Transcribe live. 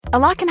A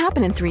lot can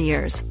happen in 3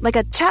 years, like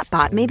a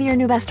chatbot may be your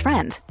new best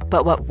friend.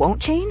 But what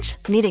won't change?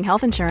 Needing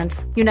health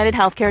insurance. United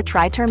Healthcare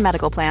Tri-Term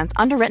Medical Plans,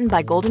 underwritten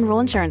by Golden Rule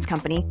Insurance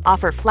Company,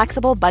 offer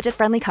flexible,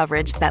 budget-friendly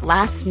coverage that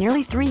lasts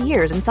nearly 3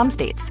 years in some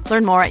states.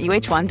 Learn more at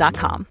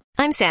uh1.com.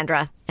 I'm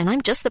Sandra, and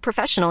I'm just the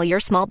professional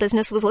your small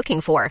business was looking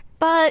for.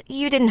 But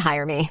you didn't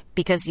hire me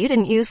because you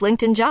didn't use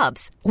LinkedIn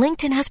Jobs.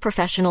 LinkedIn has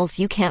professionals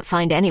you can't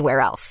find anywhere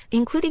else,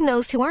 including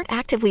those who aren't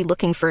actively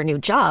looking for a new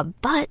job,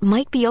 but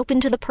might be open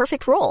to the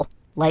perfect role,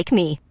 like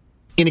me.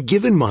 In a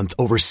given month,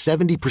 over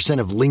 70%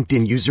 of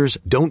LinkedIn users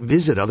don't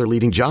visit other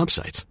leading job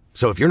sites.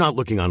 So if you're not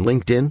looking on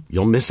LinkedIn,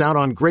 you'll miss out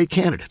on great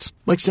candidates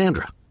like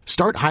Sandra.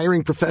 Start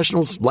hiring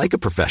professionals like a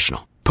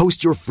professional.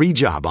 Post your free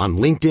job on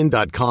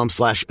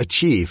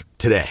linkedin.com/achieve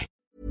today.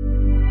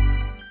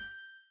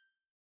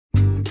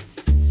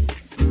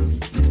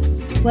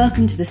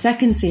 Welcome to the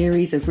second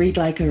series of Read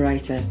Like a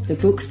Writer, the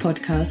books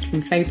podcast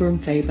from Faber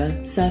and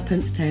Faber,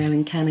 Serpent's Tail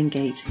and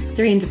Canongate,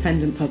 3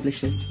 independent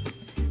publishers.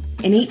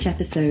 In each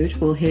episode,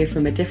 we'll hear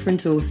from a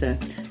different author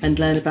and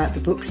learn about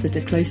the books that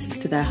are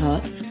closest to their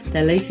hearts,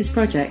 their latest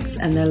projects,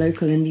 and their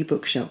local indie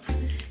bookshop.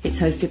 It's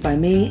hosted by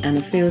me,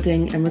 Anna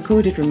Fielding, and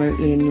recorded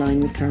remotely in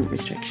line with current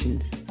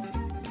restrictions.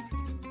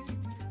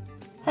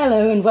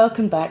 Hello, and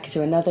welcome back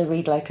to another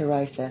Read Like a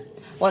Writer.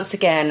 Once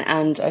again,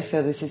 and I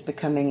feel this is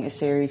becoming a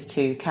Series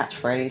 2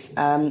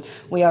 catchphrase,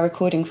 we are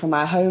recording from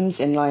our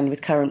homes in line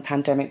with current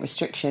pandemic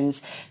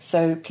restrictions,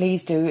 so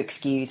please do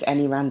excuse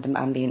any random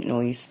ambient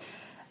noise.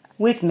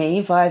 With me,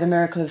 via the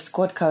miracle of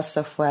Squadcast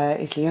software,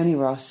 is Leonie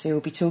Ross, who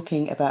will be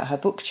talking about her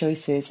book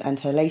choices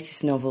and her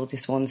latest novel,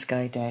 This One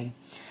Sky Day.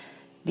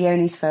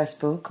 Leonie's first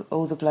book,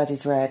 All the Blood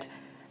is Red,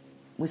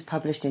 was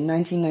published in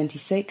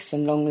 1996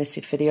 and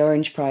longlisted for the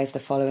Orange Prize the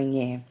following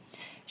year.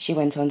 She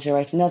went on to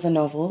write another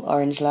novel,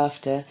 Orange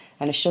Laughter,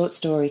 and a short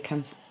story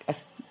collection,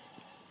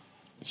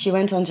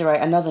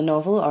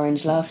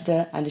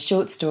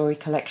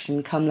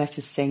 Come Let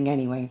Us Sing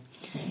Anyway.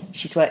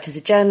 She's worked as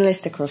a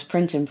journalist across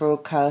print and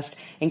broadcast,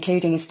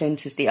 including a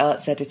stint as the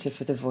arts editor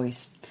for The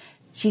Voice.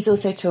 She's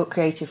also taught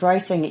creative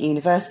writing at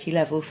university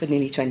level for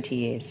nearly 20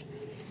 years.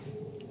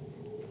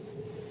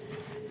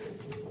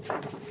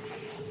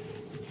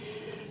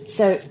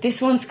 So,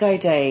 This One Sky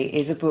Day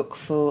is a book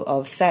full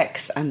of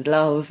sex and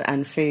love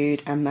and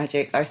food and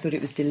magic. I thought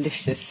it was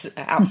delicious,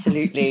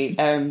 absolutely.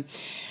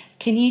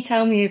 Can you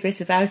tell me a bit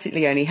about it,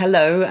 Leonie?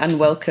 Hello and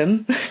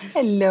welcome.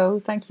 Hello,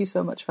 thank you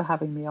so much for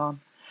having me on.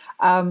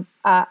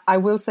 I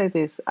will say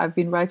this, I've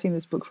been writing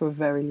this book for a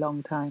very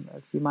long time.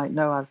 As you might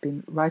know, I've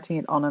been writing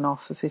it on and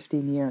off for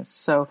 15 years.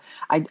 So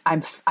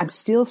I'm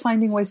still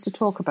finding ways to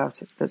talk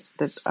about it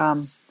that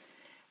are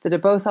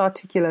both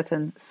articulate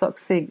and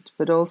succinct,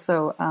 but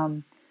also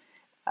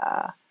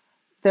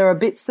there are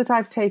bits that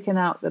I've taken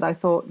out that I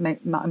thought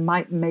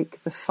might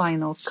make the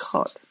final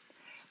cut.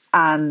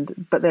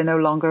 But they're no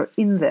longer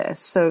in there.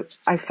 So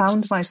I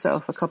found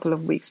myself a couple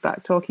of weeks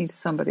back talking to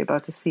somebody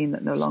about a scene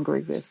that no longer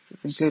exists.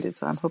 It's included,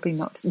 so I'm hoping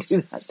not to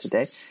do that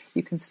today.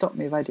 You can stop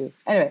me if I do.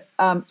 Anyway,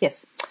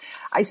 yes.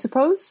 I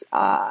suppose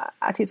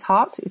at its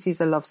heart, it is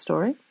a love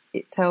story.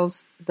 It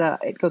goes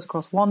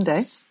across one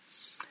day.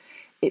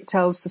 It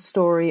tells the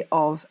story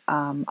of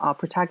our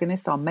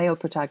protagonist, our male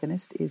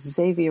protagonist, is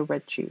Xavier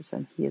Redshoes,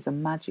 and he is a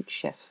magic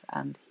chef,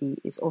 and he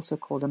is also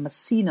called a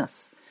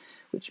Maecenas,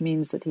 which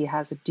means that he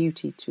has a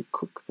duty to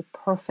cook the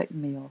perfect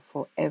meal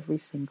for every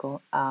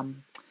single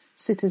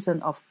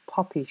citizen of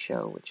Poppy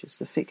Show, which is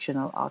the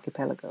fictional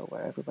archipelago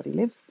where everybody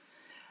lives.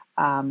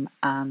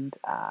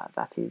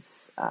 That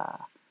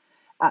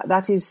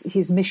is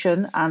his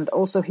mission and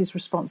also his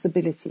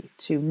responsibility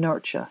to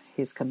nurture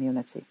his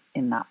community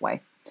in that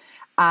way.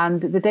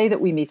 And the day that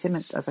we meet him,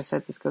 as I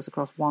said, this goes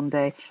across one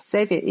day,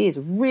 Xavier is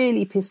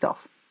really pissed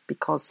off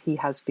because he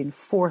has been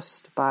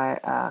forced by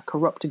a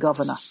corrupt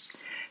governor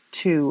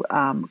to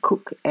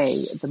cook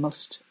the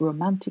most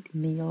romantic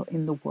meal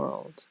in the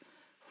world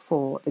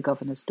for the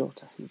governor's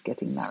daughter who's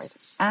getting married.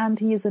 And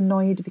he is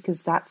annoyed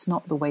because that's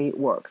not the way it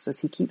works. As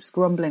he keeps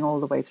grumbling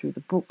all the way through the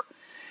book,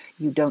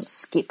 you don't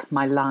skip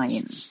my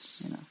line.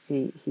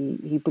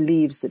 He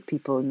believes that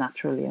people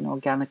naturally and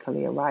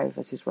organically arrive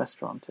at his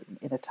restaurant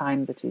in a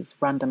time that is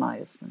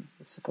randomized and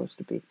is supposed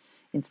to be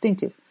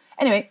instinctive.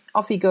 Anyway,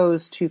 off he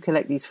goes to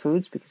collect these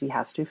foods because he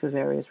has to for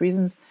various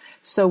reasons.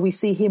 So we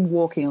see him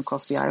walking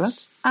across the island.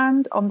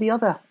 And on the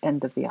other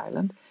end of the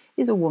island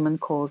is a woman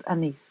called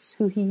Anise,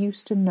 who he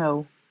used to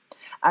know.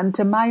 And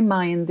to my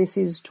mind, this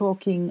is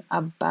talking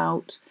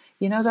about,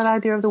 that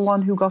idea of the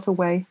one who got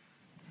away?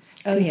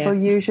 Oh, People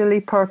usually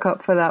perk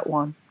up for that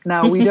one.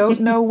 Now, we don't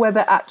know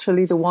whether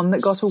actually the one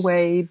that got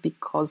away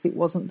because it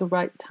wasn't the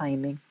right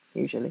timing,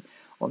 usually.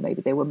 Or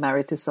maybe they were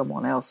married to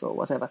someone else or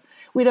whatever.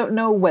 We don't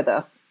know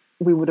whether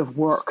we would have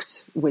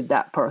worked with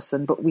that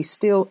person, but we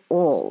still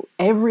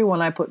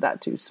everyone I put that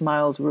to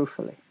smiles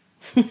ruefully.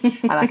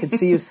 And I can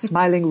see you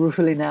smiling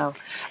ruefully now.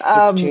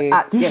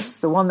 Yes,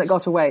 the one that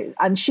got away.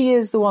 And she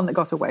is the one that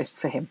got away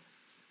for him.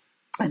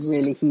 And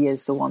really, he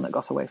is the one that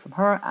got away from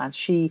her. And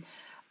she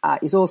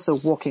is also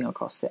walking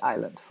across the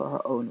island for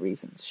her own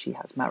reasons. She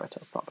has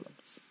marital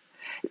problems.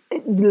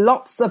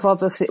 Lots of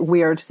other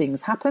weird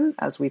things happen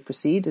as we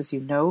proceed, as you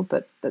know,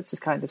 but that's a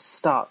kind of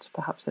start,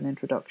 perhaps an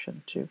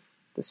introduction to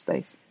the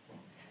space.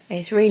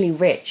 It's really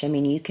rich. I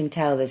mean, you can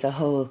tell there's a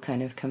whole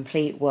kind of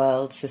complete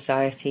world,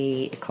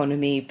 society,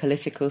 economy,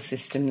 political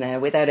system there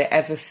without it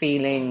ever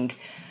feeling...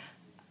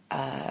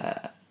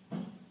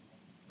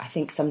 I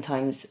think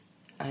sometimes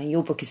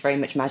your book is very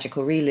much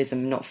magical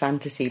realism, not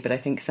fantasy, but I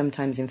think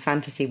sometimes in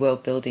fantasy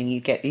world building you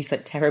get these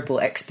like terrible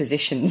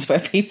expositions where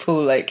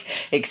people like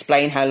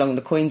explain how long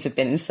the coins have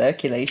been in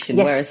circulation.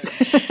 Yes.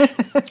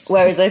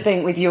 Whereas I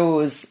think with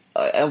yours,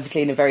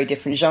 obviously in a very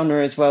different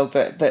genre as well,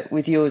 but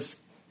with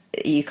yours,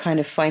 you kind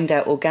of find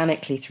out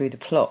organically through the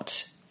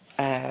plot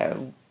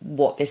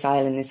what this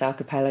island, this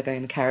archipelago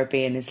in the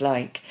Caribbean is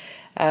like.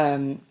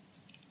 And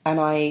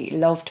I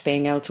loved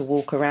being able to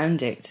walk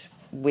around it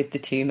with the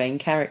two main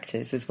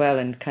characters as well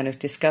and kind of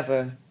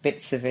discover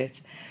bits of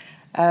it.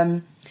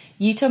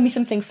 You told me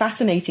something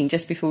fascinating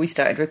just before we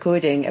started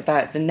recording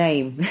about the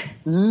name.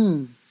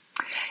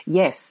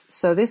 Yes,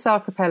 so this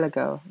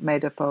archipelago,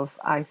 made up of,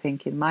 I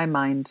think, in my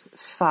mind,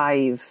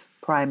 5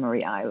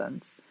 primary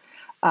islands,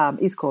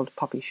 is called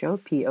Popisho,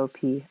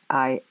 Popisho.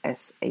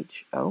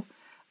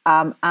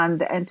 And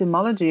the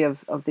etymology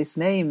of this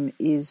name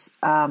is...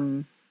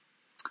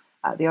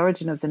 the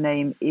origin of the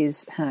name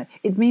is,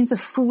 it means a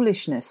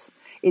foolishness.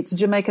 It's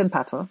Jamaican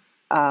patois,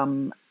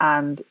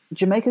 and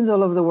Jamaicans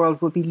all over the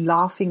world would be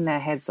laughing their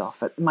heads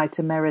off at my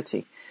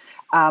temerity,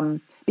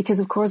 because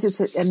of course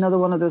it's another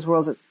one of those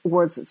words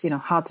that's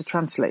hard to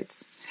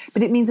translate.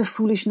 But it means a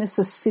foolishness,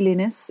 a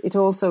silliness. It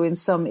also, in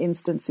some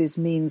instances,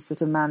 means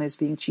that a man is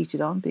being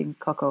cheated on, being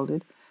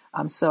cuckolded.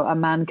 So a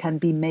man can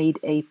be made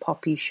a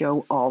poppy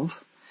show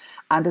of.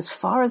 And as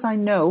far as I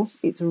know,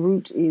 its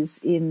root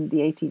is in the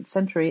 18th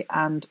century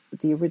and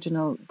the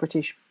original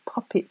British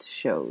puppet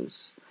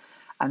shows.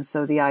 And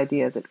so the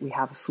idea that we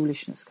have a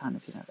foolishness kind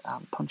of,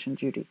 Punch and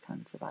Judy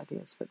kinds of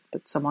ideas, but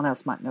someone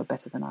else might know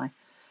better than I.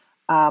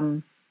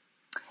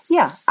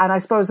 Yeah, and I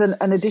suppose an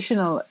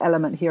additional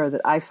element here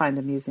that I find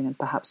amusing, and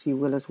perhaps you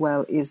will as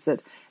well, is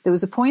that there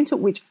was a point at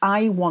which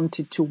I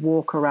wanted to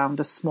walk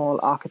around a small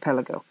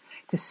archipelago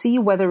to see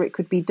whether it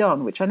could be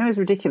done, which I know is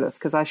ridiculous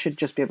because I should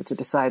just be able to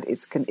decide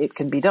it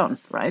can be done,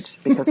 right?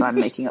 Because I'm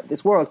making up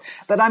this world.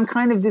 But I'm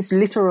kind of this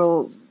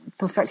literal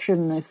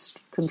perfectionist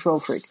control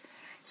freak.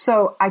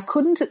 So I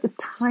couldn't, at the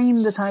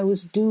time that I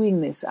was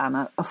doing this,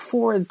 Anna,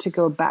 afford to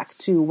go back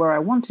to where I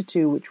wanted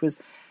to, which was,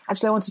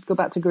 actually I wanted to go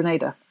back to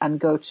Grenada and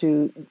go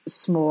to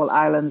small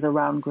islands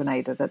around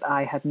Grenada that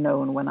I had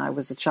known when I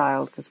was a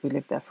child because we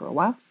lived there for a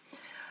while.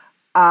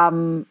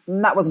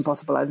 That wasn't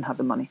possible. I didn't have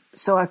the money.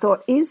 So I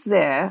thought, is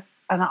there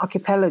an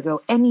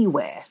archipelago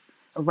anywhere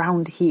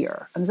around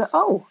here? And I said,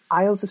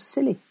 Isles of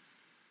Scilly.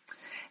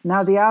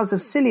 Now, the Isles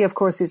of Scilly, of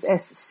course, is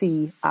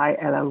Scilly.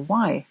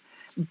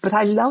 But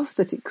I love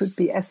that it could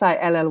be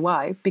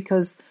Silly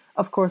because,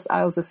 of course,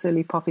 Isles of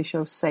Scilly,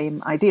 Popisho,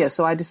 same idea.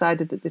 So I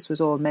decided that this was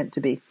all meant to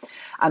be.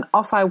 And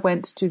off I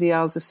went to the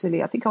Isles of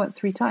Scilly. I think I went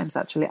 3 times,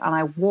 actually, and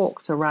I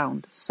walked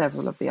around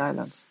several of the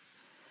islands,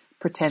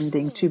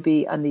 pretending to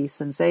be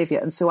Anise and Xavier.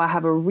 And so I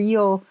have a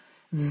real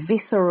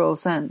visceral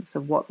sense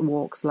of what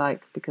walk's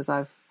like because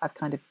I've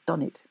kind of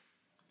done it.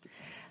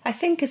 I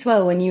think as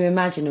well, when you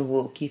imagine a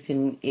walk,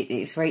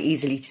 it's very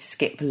easily to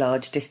skip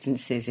large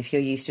distances if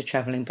you're used to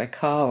travelling by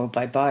car or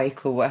by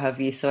bike or what have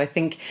you. So I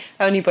think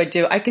only by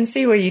I can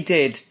see where you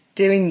did.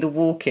 Doing the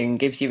walking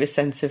gives you a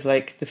sense of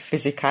like the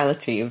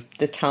physicality of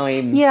the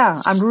time.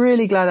 Yeah, I'm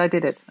really glad I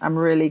did it. I'm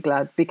really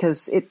glad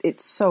because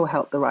it so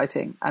helped the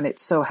writing and it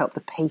so helped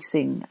the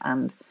pacing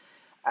and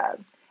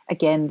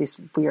again, this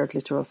weird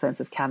literal sense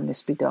of can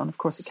this be done? Of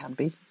course it can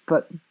be.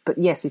 But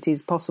yes, it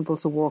is possible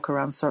to walk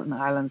around certain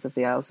islands of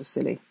the Isles of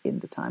Scilly in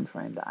the time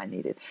frame that I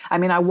needed. I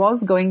mean, I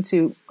was going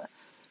to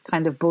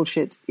kind of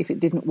bullshit if it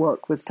didn't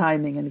work with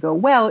timing and go,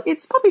 well,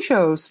 it's Poppy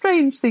Show.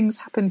 Strange things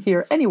happen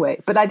here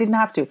anyway. But I didn't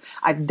have to.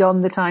 I've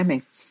done the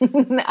timing.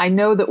 I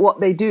know that what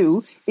they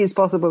do is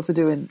possible to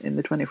do in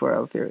the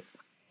 24-hour period.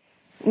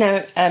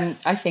 Now,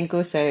 I think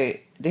also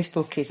this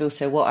book is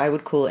also what I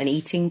would call an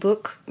eating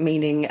book,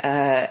 meaning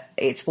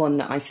it's one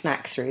that I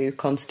snack through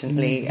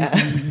constantly.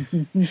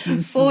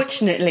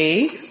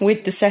 Fortunately,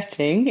 with the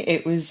setting,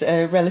 it was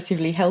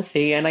relatively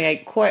healthy and I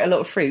ate quite a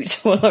lot of fruit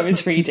while I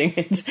was reading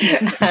it.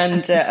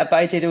 And but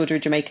I did order a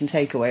Jamaican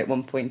takeaway at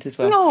one point as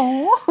well.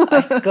 No.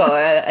 I've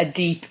got a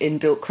deep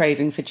inbuilt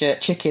craving for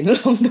jerk chicken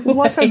along the way.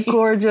 What a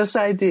gorgeous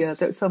idea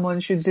that someone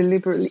should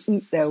deliberately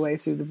eat their way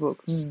through the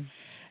book. Mm.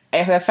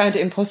 I found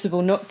it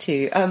impossible not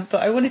to. But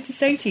I wanted to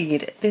say to you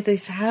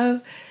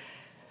that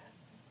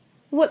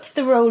what's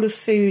the role of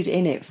food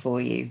in it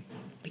for you?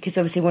 Because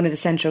obviously one of the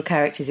central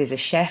characters is a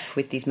chef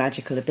with these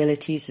magical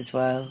abilities as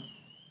well.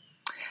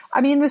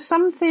 I mean, there's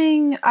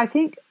something, I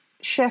think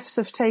chefs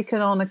have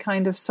taken on a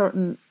kind of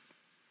certain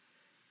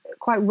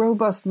quite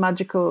robust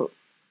magical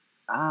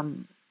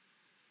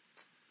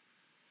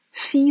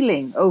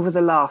feeling over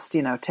the last,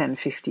 10,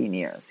 15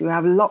 years. You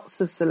have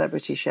lots of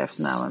celebrity chefs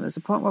now, and there's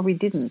a point where we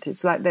didn't.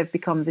 It's like they've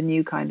become the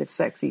new kind of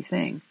sexy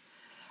thing.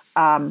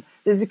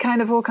 There's a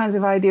kind of all kinds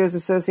of ideas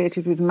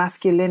associated with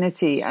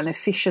masculinity and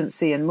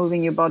efficiency and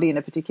moving your body in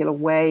a particular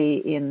way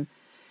in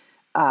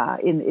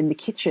the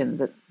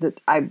kitchen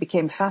that I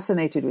became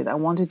fascinated with. I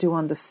wanted to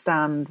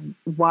understand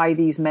why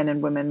these men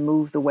and women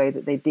move the way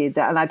that they did.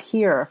 And I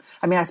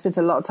spent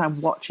a lot of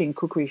time watching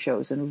cookery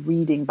shows and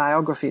reading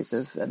autobiographies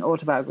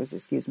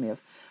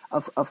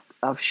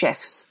of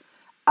chefs.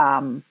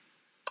 And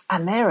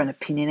they're an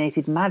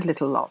opinionated, mad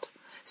little lot.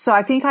 So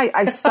I think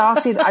I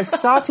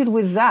started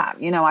with that.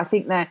 I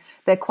think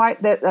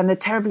they're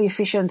terribly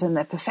efficient and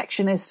they're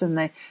perfectionists and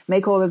they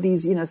make all of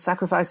these,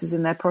 sacrifices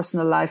in their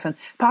personal life. And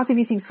part of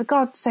you thinks, for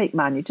God's sake,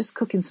 man, you're just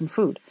cooking some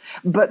food.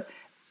 But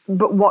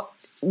what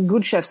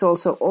good chefs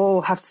also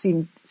all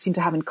seem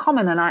to have in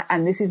common,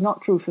 and this is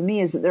not true for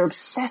me, is that they're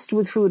obsessed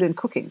with food and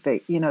cooking.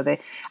 They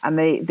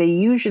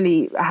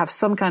usually have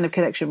some kind of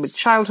connection with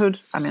childhood.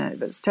 I mean,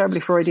 that's terribly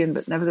Freudian,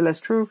 but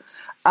nevertheless true.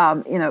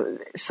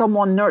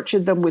 Someone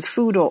nurtured them with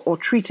food or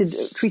treated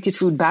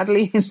food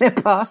badly in their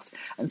past.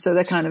 And so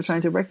they're kind of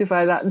trying to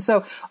rectify that. And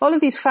so all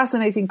of these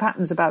fascinating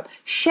patterns about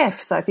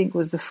chefs, I think,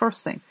 was the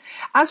first thing.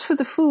 As for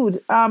the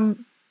food, now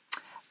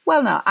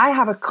I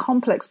have a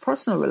complex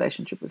personal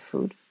relationship with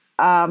food.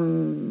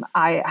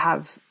 I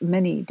have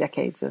many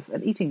decades of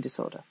an eating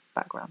disorder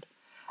background.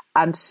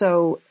 And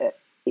so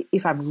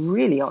if I'm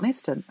really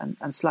honest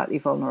and slightly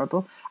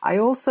vulnerable, I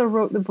also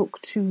wrote the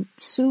book to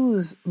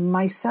soothe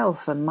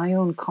myself and my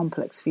own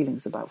complex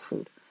feelings about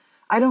food.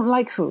 I don't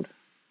like food.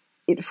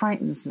 It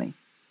frightens me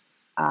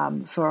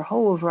for a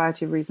whole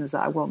variety of reasons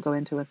that I won't go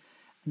into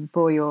and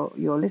bore your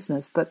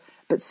listeners. But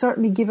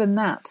certainly given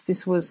that,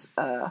 this was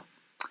an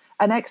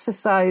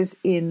exercise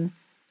in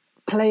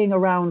playing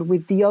around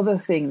with the other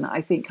thing that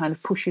I think kind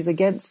of pushes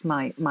against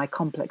my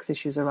complex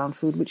issues around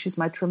food, which is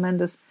my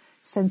tremendous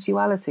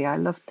sensuality. I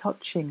love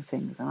touching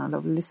things and I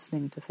love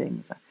listening to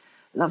things. I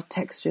love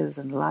textures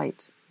and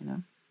light,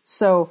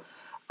 So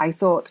I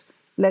thought,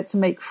 let's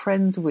make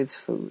friends with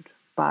food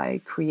by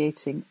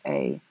creating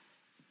a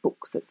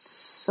book that's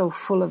so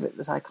full of it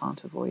that I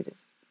can't avoid it.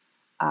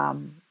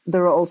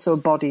 There are also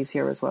bodies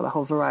here as well, a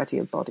whole variety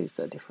of bodies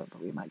that are different,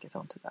 but we might get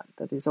onto that.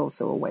 That is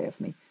also a way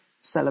of me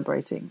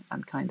celebrating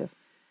and kind of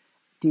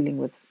dealing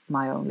with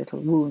my own little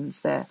wounds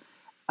there.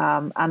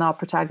 And our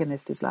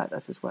protagonist is like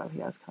that as well.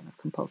 He has kind of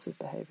compulsive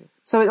behaviors.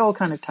 So it all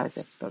kind of ties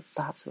in, but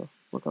perhaps we'll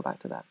go back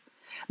to that.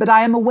 But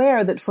I am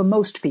aware that for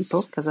most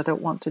people, because I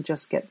don't want to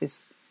just get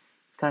this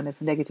kind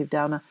of negative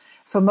downer,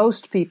 for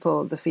most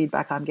people, the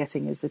feedback I'm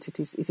getting is that it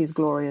is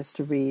glorious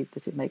to read,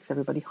 that it makes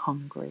everybody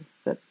hungry,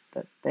 that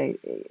they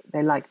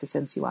like the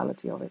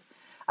sensuality of it.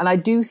 And I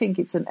do think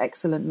it's an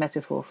excellent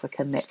metaphor for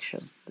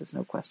connection. There's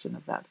no question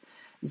of that.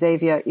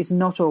 Xavier is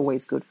not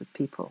always good with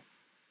people,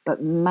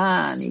 but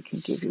man, he can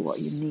give you what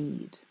you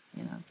need,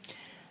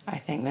 I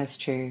think that's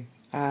true.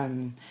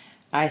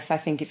 I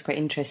think it's quite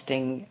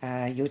interesting,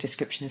 your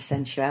description of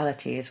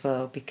sensuality as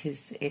well,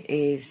 because it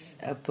is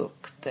a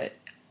book that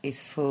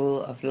is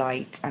full of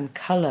light and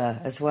colour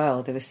as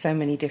well. There were so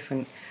many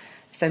different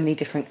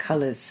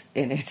colours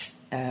in it,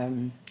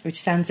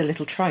 which sounds a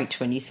little trite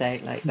when you say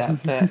it like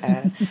that, but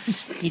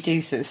you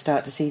do sort of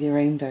start to see the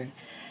rainbow.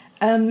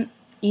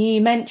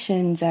 You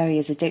mentioned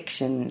Zawiya's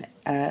addiction,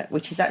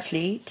 which is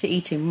actually to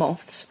eating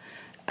moths,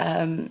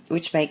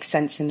 which makes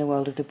sense in the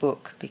world of the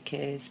book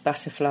because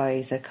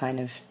butterflies are kind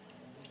of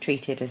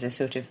treated as a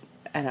sort of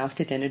an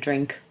after-dinner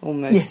drink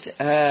almost,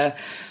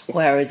 yes.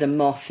 Whereas a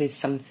moth is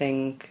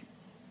something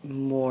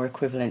more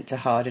equivalent to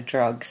harder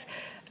drugs.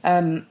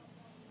 I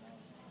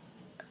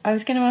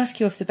was going to ask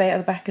you off the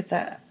back of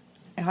that.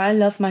 I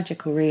love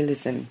magical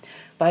realism,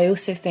 but I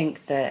also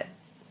think that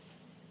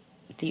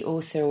the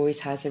author always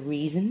has a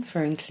reason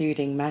for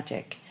including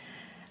magic.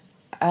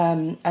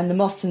 And the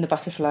moths and the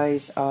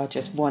butterflies are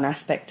just one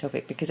aspect of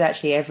it, because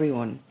actually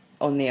everyone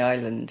on the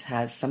island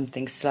has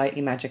something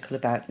slightly magical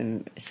about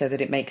them, so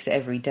that it makes it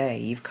every day.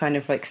 You've kind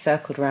of like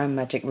circled around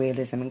magic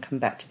realism and come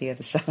back to the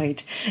other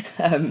side.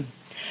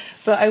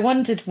 But I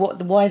wondered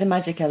why the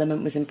magic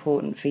element was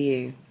important for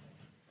you.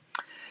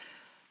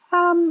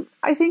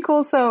 I think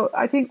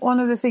one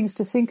of the things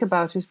to think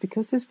about is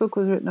because this book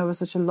was written over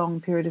such a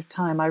long period of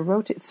time, I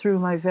wrote it through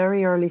my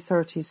very early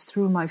 30s,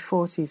 through my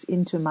 40s,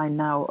 into my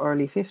now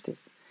early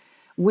 50s,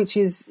 which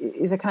is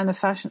a kind of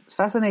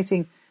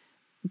fascinating,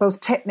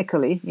 both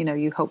technically,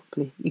 you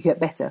hopefully you get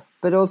better,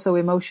 but also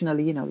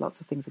emotionally,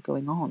 lots of things are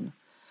going on.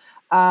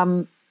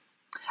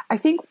 I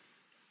think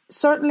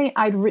certainly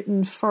I'd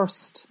written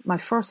my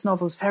first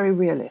novel was very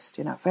realist,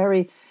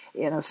 very,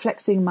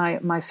 flexing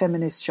my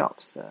feminist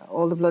chops.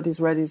 All the Blood is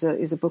Red is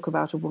a book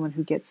about a woman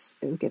who gets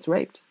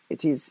raped.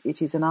 It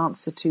is an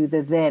answer to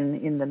the then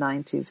in the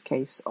 90s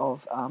case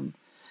of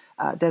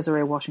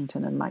Desiree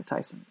Washington and Mike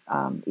Tyson.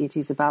 It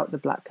is about the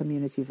black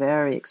community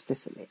very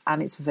explicitly,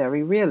 and it's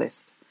very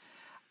realist.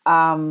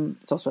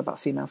 It's also about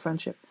female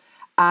friendship.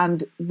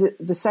 And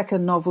the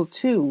second novel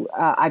too,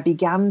 I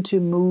began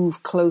to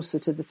move closer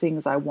to the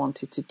things I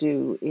wanted to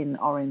do. In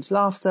Orange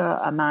Laughter,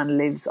 a man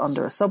lives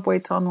under a subway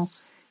tunnel,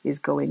 is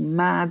going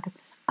mad,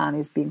 and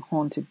is being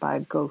haunted by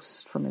a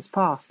ghost from his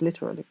past,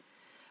 literally.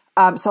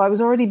 So I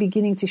was already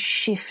beginning to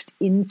shift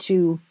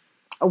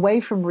away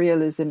from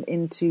realism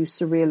into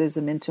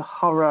surrealism, into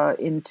horror,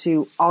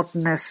 into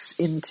oddness,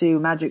 into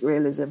magic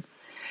realism.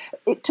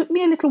 It took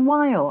me a little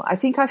while. I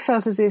think I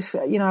felt as if,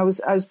 I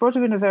was brought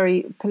up in a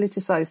very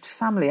politicized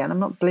family, and I'm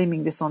not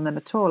blaming this on them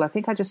at all. I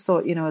think I just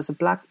thought, as a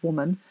black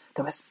woman,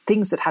 there were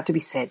things that had to be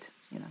said,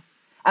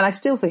 And I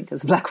still think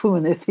as a black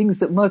woman, there are things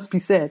that must be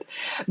said.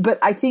 But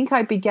I think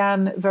I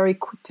began very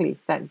quickly,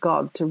 thank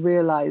God, to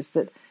realize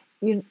that,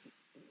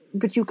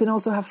 but you can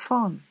also have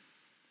fun.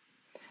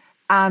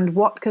 And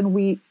what can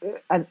we,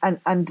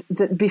 and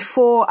that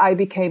before I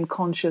became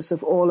conscious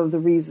of all of the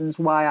reasons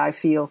why I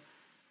feel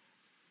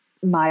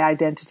my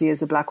identity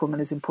as a black woman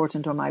is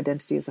important, or my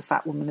identity as a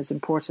fat woman is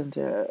important,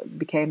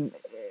 became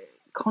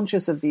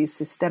conscious of these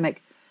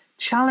systemic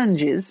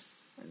challenges,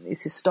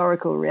 these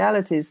historical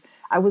realities,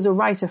 I was a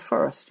writer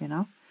first,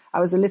 I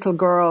was a little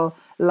girl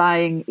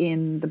lying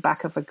in the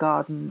back of a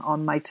garden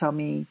on my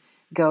tummy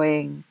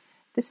going,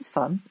 this is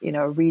fun,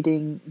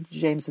 reading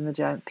James and the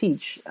Giant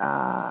Peach,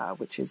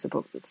 which is a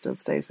book that still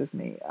stays with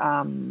me,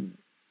 and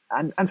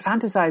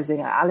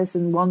fantasizing Alice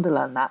in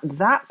Wonderland,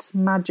 that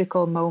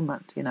magical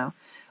moment,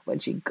 when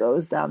she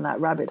goes down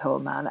that rabbit hole,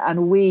 man.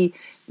 And we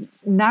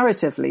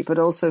narratively, but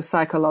also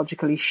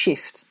psychologically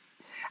shift.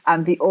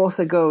 And the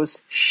author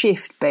goes,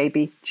 shift,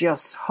 baby,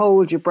 just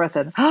hold your breath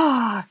and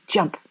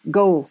jump,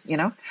 go,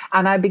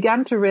 And I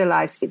began to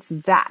realize it's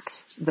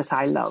that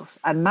I love.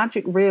 And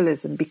magic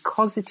realism,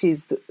 because it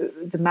is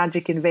the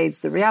magic invades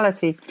the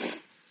reality,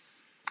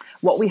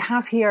 what we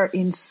have here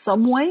in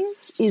some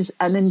ways is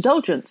an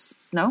indulgence,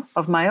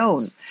 of my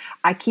own.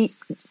 I keep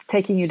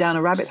taking you down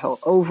a rabbit hole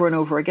over and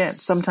over again,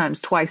 sometimes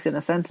twice in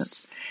a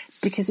sentence,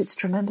 because it's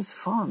tremendous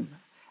fun.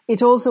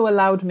 It also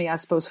allowed me, I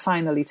suppose,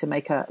 finally to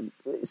make a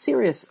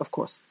serious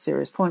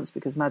points,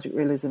 because magic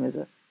realism is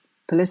a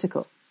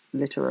political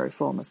literary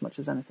form as much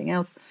as anything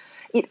else.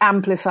 It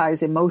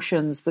amplifies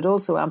emotions, but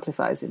also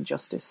amplifies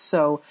injustice.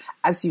 So,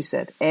 as you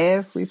said,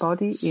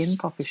 everybody in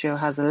Poppy Show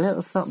has a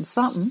little something,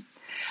 something.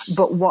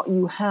 But what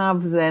you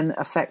have then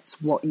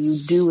affects what you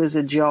do as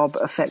a job,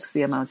 affects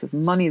the amount of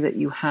money that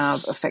you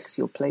have, affects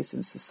your place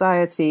in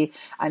society.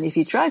 And if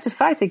you try to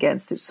fight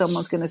against it,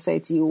 someone's going to say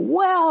to you,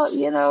 well,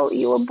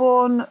 you were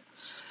born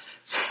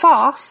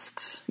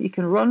fast, you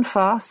can run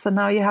fast, and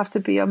now you have to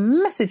be a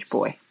message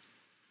boy.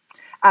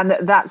 And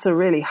that's a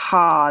really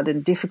hard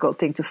and difficult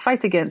thing to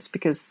fight against,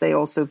 because they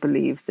also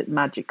believe that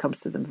magic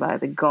comes to them via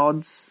the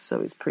gods,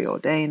 so it's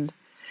preordained.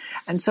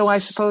 And so I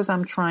suppose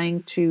I'm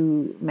trying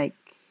to make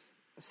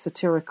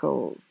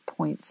satirical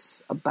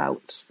points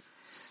about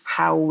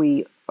how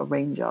we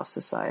arrange our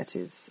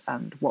societies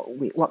and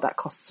what that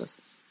costs us,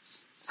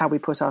 how we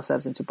put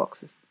ourselves into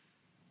boxes.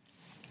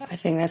 I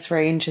think that's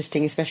very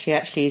interesting, especially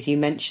actually as you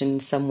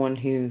mentioned someone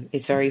who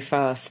is very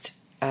fast,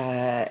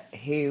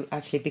 who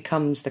actually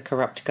becomes the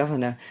corrupt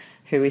governor,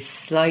 who is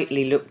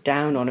slightly looked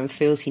down on and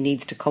feels he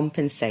needs to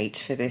compensate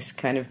for this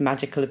kind of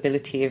magical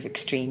ability of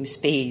extreme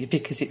speed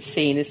because it's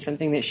seen as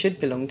something that should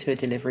belong to a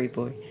delivery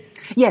boy.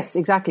 Yes,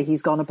 exactly.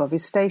 He's gone above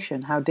his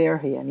station. How dare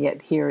he? And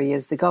yet here he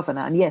is, the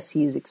governor. And yes,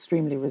 he is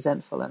extremely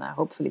resentful and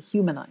hopefully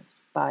humanized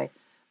by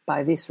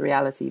this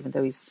reality, even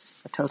though he's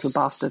a total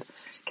bastard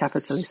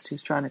capitalist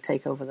who's trying to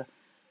take over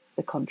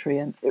the country.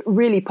 And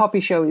really, Poppy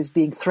Show is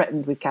being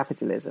threatened with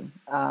capitalism.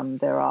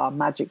 There are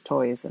magic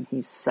toys and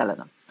he's selling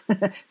them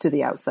to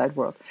the outside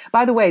world.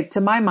 By the way,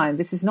 to my mind,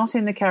 this is not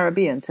in the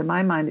Caribbean. To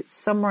my mind, it's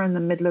somewhere in the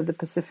middle of the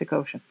Pacific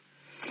Ocean.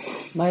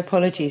 My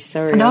apologies,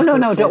 sorry. No,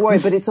 don't worry.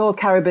 But it's all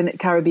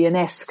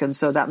Caribbean-esque, and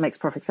so that makes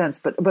perfect sense.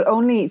 But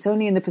it's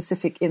only in the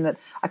Pacific, in that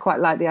I quite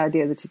like the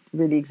idea that it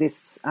really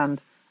exists, and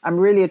I'm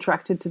really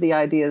attracted to the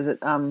idea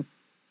that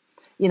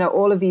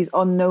all of these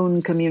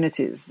unknown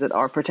communities that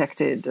are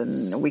protected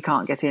and we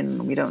can't get in,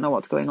 and we don't know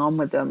what's going on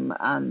with them,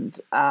 and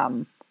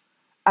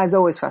has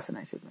always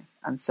fascinated me.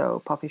 And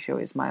so Poppy Show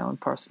is my own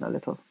personal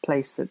little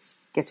place that's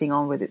getting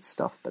on with its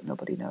stuff, but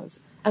nobody knows.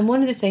 And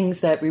one of the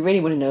things that we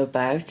really want to know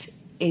about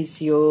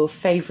is your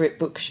favourite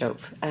bookshop.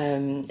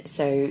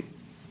 So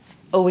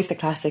always the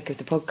classic of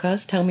the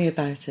podcast. Tell me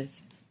about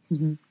it.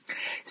 Mm-hmm.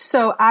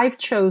 So I've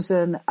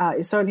chosen,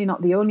 it's certainly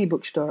not the only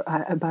bookstore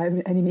by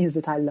any means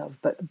that I love,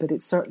 but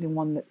it's certainly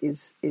one that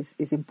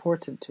is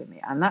important to me.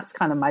 And that's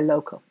kind of my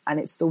local. And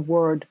it's the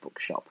Word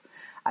Bookshop.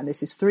 And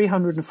this is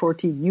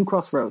 314 New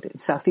Cross Road in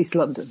southeast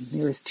London.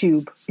 Nearest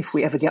tube, if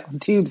we ever get on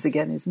tubes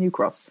again, is New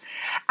Cross.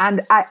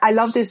 And I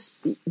love this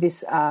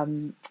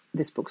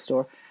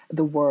bookstore,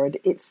 The Word.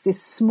 It's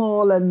this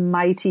small and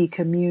mighty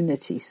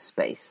community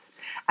space.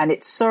 And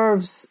it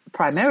serves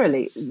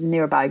primarily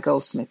nearby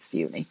Goldsmiths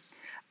Uni.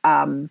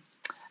 And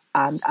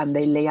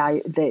they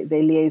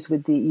liaise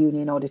with the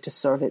uni in order to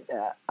serve it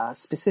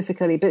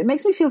specifically. But it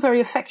makes me feel very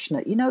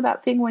affectionate. You know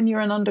that thing when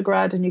you're an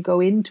undergrad and you go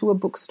into a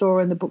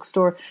bookstore, and the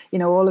bookstore,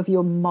 all of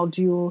your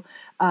module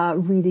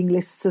reading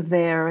lists are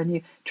there, and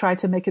you try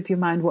to make up your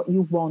mind what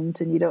you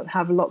want, and you don't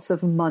have lots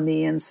of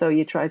money, and so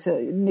you try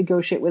to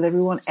negotiate with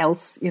everyone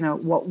else,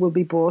 what will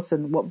be bought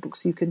and what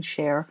books you can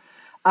share.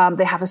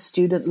 They have a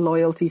student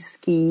loyalty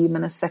scheme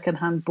and a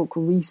secondhand book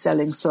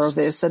reselling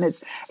service, and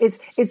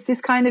it's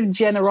this kind of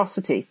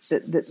generosity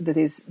that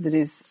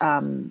is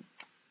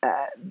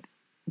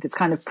that's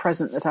kind of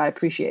present that I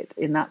appreciate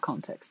in that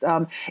context.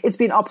 It's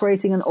been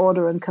operating an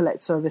order and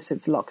collect service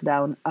since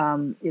lockdown.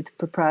 Its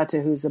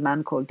proprietor, who's a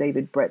man called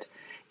David Brett,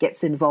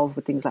 gets involved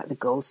with things like the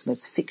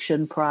Goldsmiths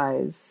Fiction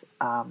Prize.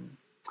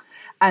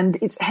 And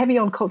it's heavy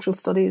on cultural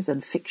studies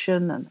and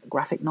fiction and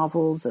graphic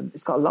novels. And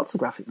it's got lots of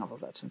graphic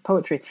novels, actually, and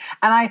poetry.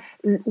 And I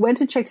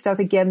went and checked it out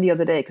again the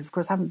other day because, of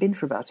course, I haven't been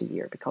for about a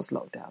year because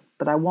lockdown.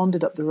 But I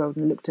wandered up the road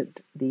and looked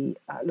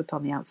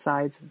on the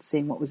outsides and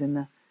seeing what was in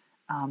the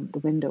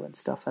window and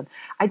stuff. And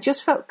I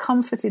just felt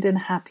comforted and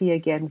happy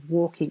again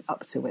walking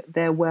up to it.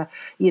 There were,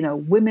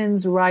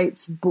 women's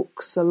rights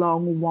books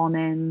along one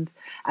end,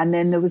 and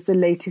then there was the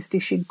latest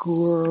issue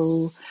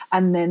Grow,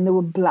 and then there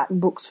were black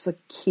books for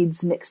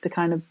kids next to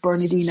kind of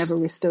Bernardine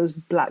Evaristo's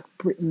Black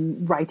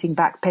Britain Writing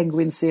Back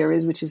Penguin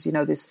series, which is,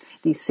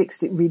 these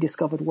 6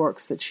 rediscovered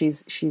works that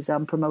she's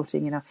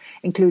promoting,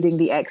 including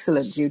the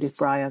excellent Judith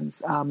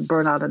Bryan's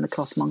Bernard and the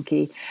Cloth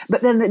Monkey. But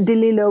then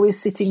DeLillo is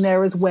sitting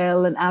there as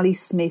well, and Ali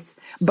Smith,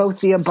 both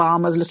the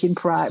Obamas looking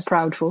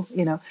proudful,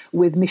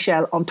 with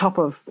Michelle on top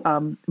of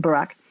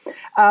Barack.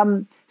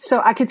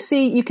 So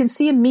you can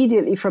see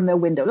immediately from their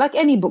window, like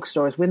any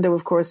bookstore's window,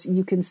 of course,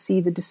 you can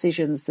see the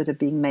decisions that are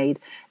being made.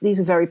 These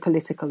are very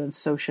political and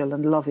social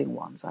and loving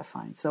ones, I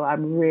find. So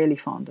I'm really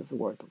fond of the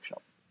Word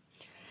Bookshop.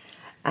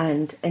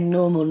 And in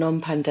normal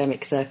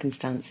non-pandemic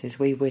circumstances,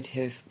 we would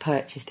have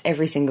purchased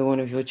every single one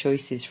of your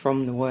choices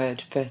from the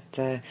Word,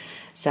 but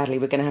sadly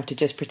we're going to have to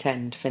just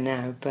pretend for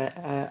now. But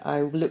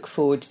I look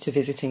forward to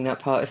visiting that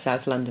part of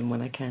South London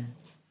when I can.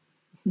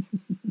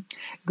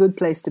 Good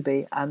place to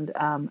be, and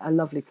a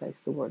lovely place,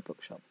 the Word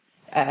Bookshop.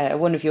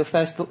 One of your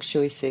first book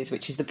choices,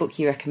 which is the book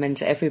you recommend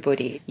to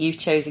everybody, you've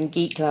chosen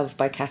Geek Love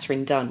by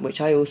Catherine Dunn,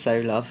 which I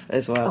also love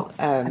as well.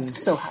 I'm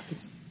so happy.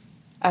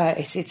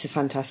 It's a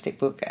fantastic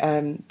book,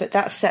 but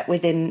that's set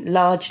within,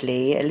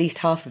 largely, at least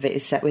half of it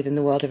is set within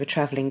the world of a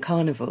travelling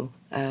carnival,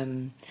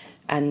 and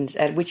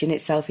which in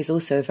itself is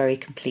also a very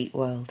complete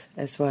world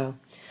as well.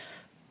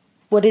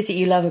 What is it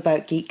you love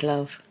about Geek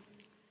Love?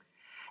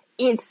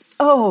 It's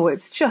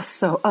just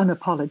so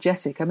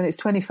unapologetic. I mean, it's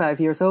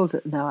 25 years old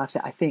now,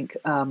 I think,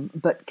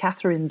 but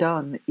Catherine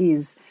Dunn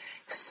is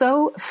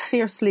so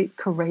fiercely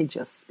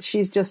courageous.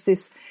 She's just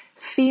this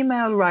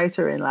female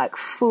writer in like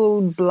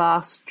full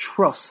blast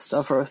trust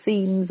of her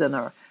themes and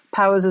her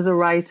powers as a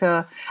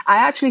writer. I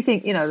actually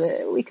think,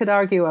 we could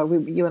argue,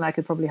 you and I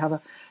could probably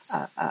have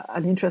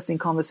an interesting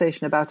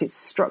conversation about its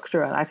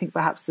structure, and I think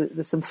perhaps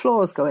there's some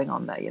flaws going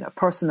on there.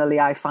 Personally,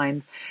 I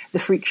find the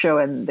freak show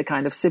and the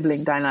kind of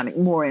sibling dynamic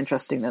more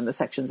interesting than the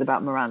sections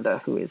about Miranda,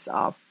 who is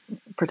our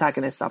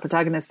protagonist. Our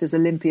protagonist is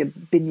Olympia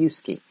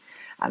Biniewski,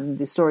 and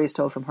the story is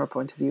told from her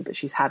point of view, but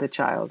she's had a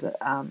child,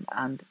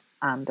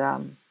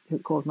 who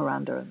called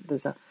Miranda, and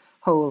there's a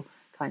whole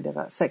kind of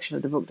a section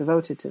of the book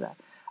devoted to that.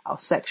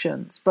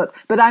 Sections, but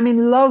I'm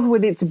in love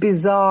with its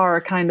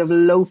bizarre kind of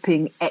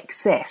loping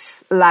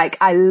excess. Like,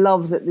 I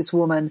love that this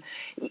woman,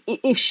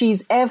 if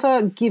she's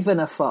ever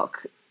given a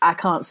fuck, I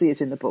can't see it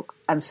in the book,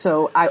 and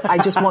so I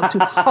just want to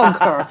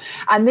hug her.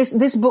 And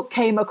this book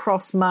came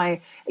to my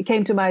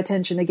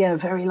attention again a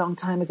very long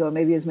time ago,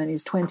 maybe as many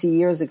as 20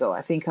 years ago.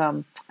 I think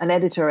an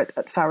editor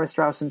at Farrar,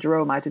 Straus and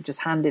Giroux might have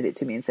just handed it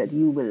to me and said,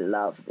 "You will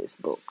love this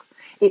book.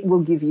 It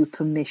will give you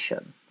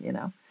permission,"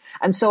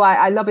 And so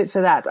I love it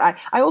for that.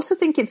 I also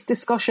think its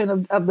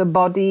discussion of the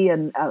body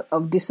and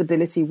of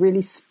disability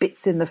really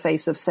spits in the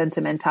face of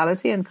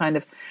sentimentality and kind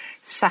of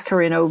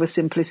saccharine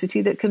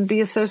oversimplicity that can be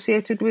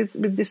associated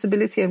with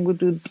disability and with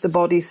the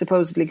body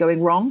supposedly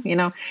going wrong.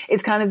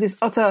 It's kind of this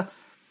utter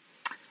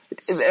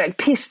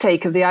piss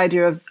take of the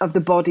idea of the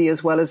body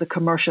as well as a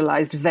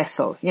commercialized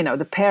vessel.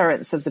 The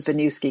parents of the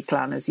Biniewski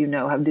clan, as you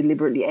know, have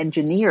deliberately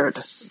engineered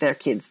their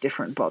kids'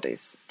 different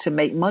bodies to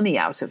make money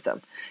out of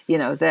them.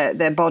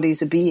 Their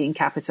bodies are being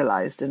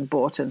capitalized and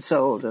bought and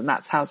sold, and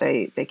that's how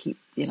they keep,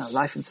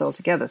 life and soul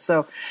together.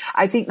 So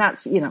I think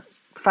that's,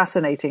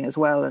 fascinating as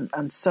well.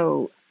 And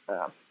so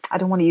I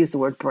don't want to use the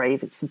word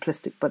brave. It's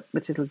simplistic, but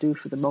it'll do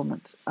for the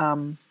moment.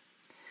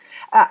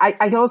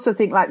 I also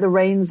think, like, the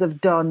reigns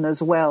of Dunn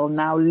as well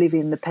now live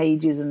in the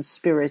pages and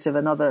spirit of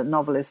another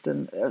novelist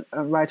and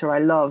a writer I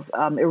love,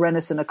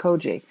 Ireneson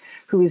Okoji,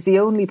 who is the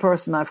only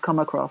person I've come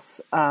across.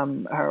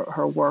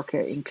 Her work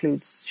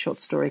includes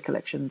short story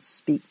collections,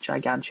 Speak,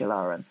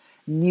 Gigantula, and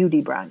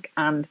Nudibranch.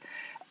 And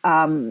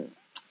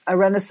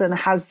Ireneson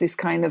has this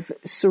kind of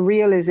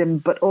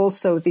surrealism, but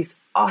also this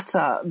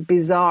utter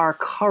bizarre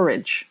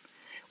courage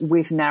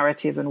with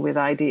narrative and with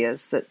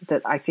ideas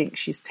that I think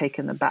she's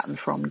taken the baton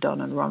from Dunn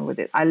and run with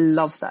it. I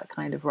love that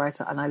kind of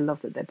writer, and I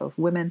love that they're both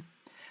women,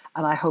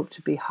 and I hope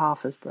to be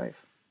half as brave.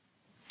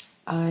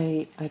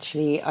 I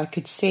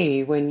could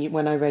see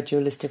when I read your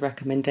list of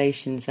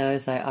recommendations, I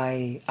was like,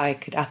 I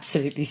could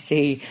absolutely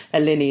see a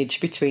lineage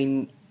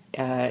between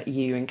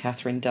you and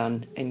Catherine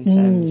Dunn in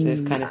terms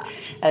of kind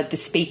of the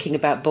speaking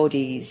about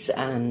bodies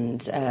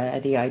and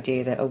the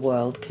idea that a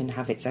world can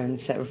have its own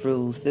set of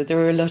rules. There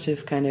are a lot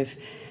of kind of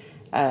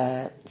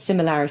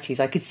similarities.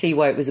 I could see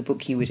why it was a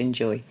book you would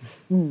enjoy.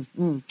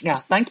 Yeah,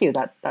 thank you.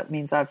 That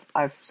means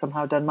I've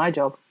somehow done my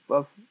job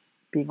of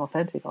being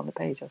authentic on the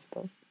page, I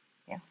suppose.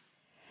 Yeah.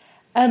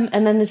 And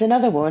then there's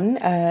another one,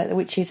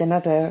 which is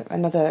another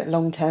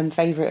long-term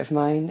favourite of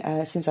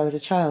mine since I was a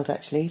child,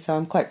 actually. So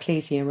I'm quite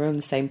pleased we're on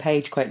the same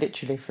page, quite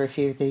literally, for a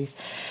few of these.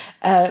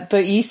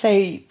 But you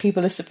say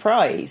people are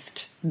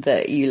surprised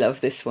that you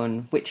love this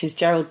one, which is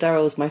Gerald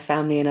Durrell's My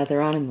Family and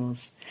Other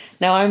Animals.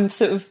 Now, I'm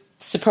sort of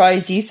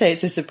surprised you say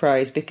it's a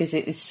surprise, because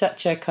it is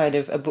such a kind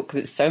of a book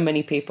that so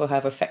many people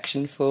have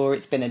affection for.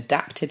 It's been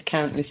adapted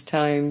countless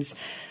times.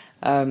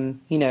 Trying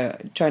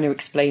to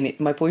explain it.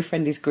 My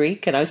boyfriend is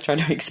Greek, and I was trying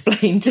to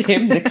explain to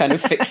him the kind of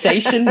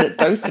fixation that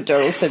both the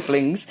Durrell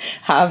siblings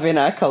have in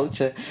our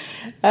culture.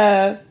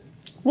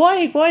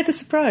 Why the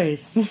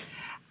surprise?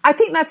 I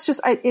think that's just,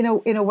 in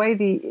a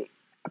way,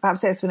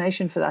 perhaps the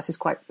explanation for that is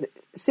quite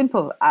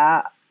simple.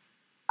 Not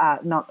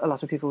a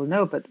lot of people will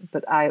know, but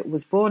I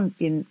was born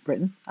in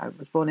Britain. I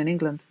was born in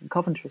England, in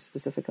Coventry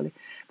specifically.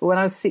 But when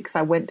I was 6,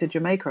 I went to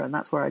Jamaica, and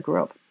that's where I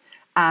grew up.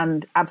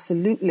 And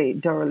absolutely,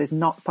 Durrell is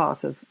not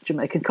part of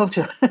Jamaican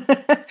culture.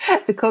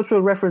 The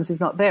cultural reference is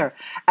not there.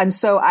 And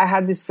so I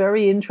had this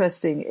very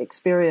interesting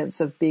experience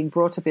of being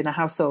brought up in a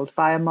household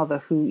by a mother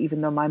who,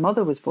 even though my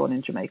mother was born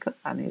in Jamaica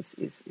and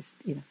is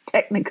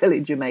technically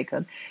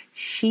Jamaican,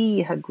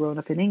 she had grown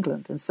up in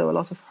England. And so a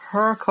lot of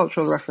her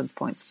cultural reference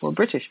points were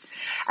British.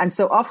 And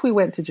so off we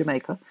went to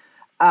Jamaica,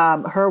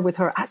 her with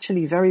her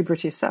actually very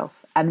British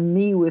self, and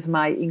me with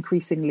my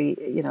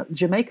increasingly,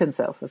 Jamaican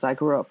self as I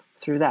grew up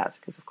through that,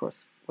 because of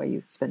course where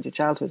you spend your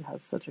childhood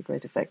has such a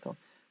great effect on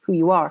who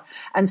you are.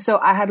 And so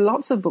I had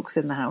lots of books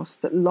in the house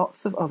that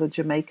lots of other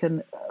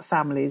Jamaican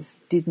families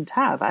didn't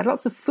have. I had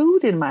lots of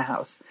food in my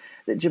house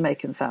that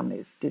Jamaican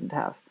families didn't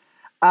have.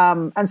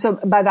 And so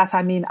by that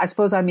I mean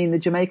the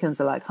Jamaicans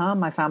are like,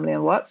 my family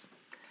and what?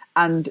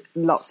 And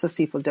lots of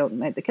people don't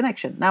make the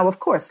connection. Now, of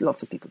course,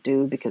 lots of people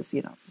do, because,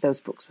 those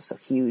books were so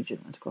huge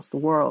and went across the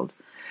world.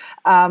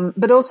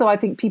 But also, I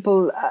think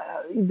people,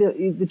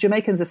 the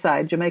Jamaicans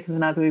aside, Jamaicans are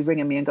now going to be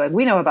ringing me and going,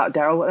 we know about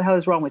Darryl, what the hell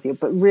is wrong with you?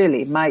 But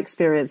really, my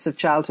experience of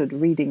childhood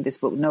reading this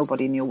book,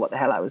 nobody knew what the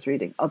hell I was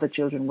reading. Other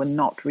children were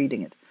not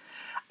reading it.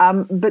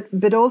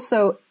 But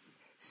also,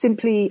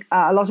 simply,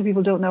 a lot of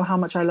people don't know how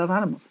much I love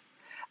animals.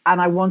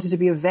 And I wanted to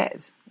be a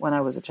vet when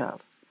I was a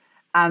child.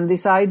 And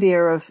this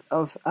idea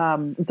of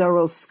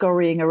Durrell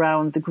scurrying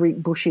around the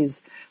Greek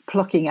bushes,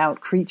 plucking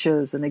out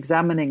creatures and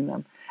examining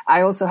them.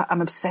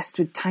 I'm obsessed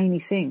with tiny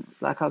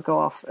things. Like I'll go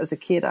off as a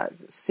kid, I'd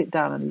sit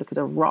down and look at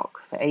a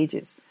rock for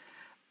ages.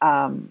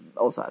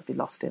 Also, I'd be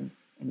lost in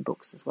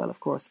books as well, of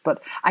course.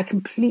 But I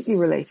completely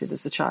related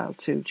as a child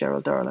to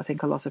Gerald Durrell. I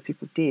think a lot of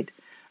people did.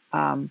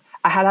 I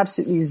had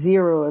absolutely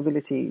zero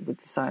ability with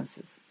the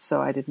sciences,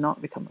 so I did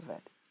not become a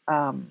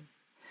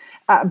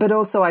vet. But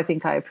also, I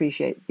think I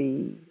appreciate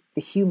the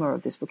humor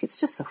of this book. It's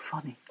just so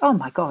funny. Oh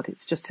my God,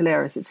 it's just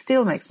hilarious. It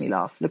still makes me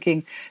laugh.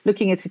 Looking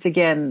at it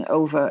again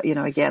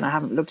I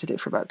haven't looked at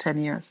it for about 10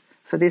 years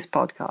for this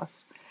podcast.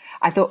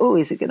 I thought,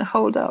 is it going to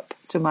hold up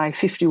to my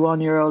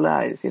 51-year-old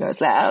eyes?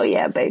 It's like, oh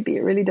yeah, baby,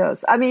 it really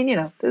does. I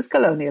mean, there's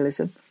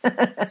colonialism,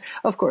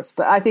 of course,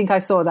 but I think I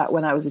saw that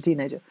when I was a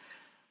teenager.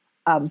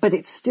 But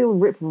it's still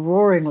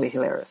rip-roaringly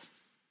hilarious.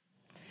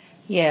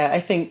 Yeah, I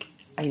think,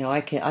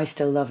 I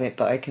still love it,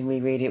 but I can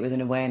reread it with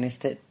an awareness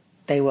that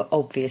they were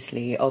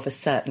obviously of a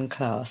certain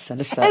class and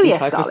a certain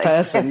type of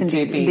person. Yes,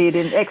 indeed.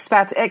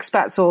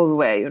 Expats all the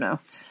way,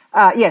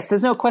 Yes,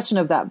 there's no question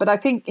of that. But I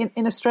think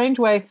in a strange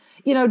way,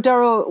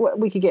 Durrell,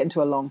 we could get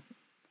into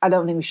I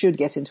don't think we should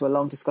get into a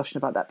long discussion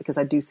about that, because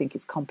I do think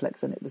it's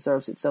complex and it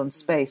deserves its own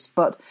space.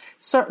 But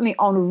certainly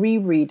on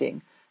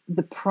rereading,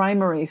 the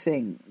primary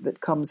thing that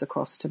comes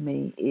across to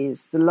me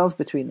is the love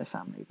between the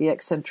family, the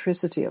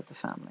eccentricity of the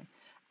family.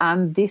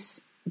 And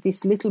this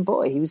little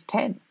boy, he was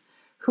 10,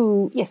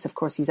 who, yes, of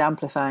course, he's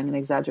amplifying and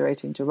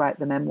exaggerating to write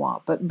the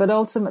memoir, but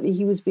ultimately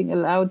he was being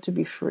allowed to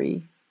be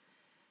free,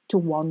 to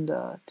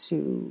wander,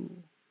 to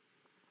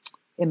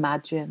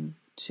imagine,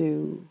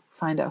 to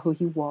find out who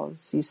he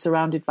was. He's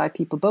surrounded by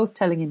people both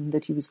telling him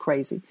that he was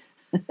crazy,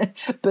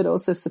 but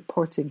also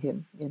supporting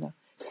him,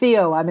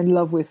 Theo, I'm in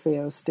love with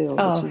Theo still,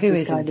 which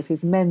is kind of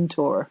his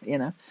mentor,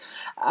 The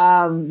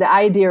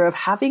idea of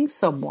having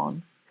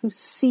someone who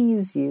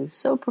sees you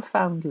so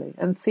profoundly.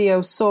 And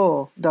Theo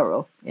saw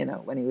Durrell,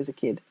 when he was a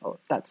kid. Oh,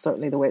 that's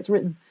certainly the way it's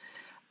written.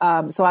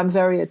 So I'm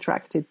very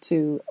attracted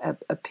to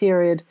a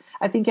period.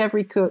 I think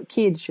every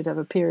kid should have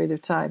a period of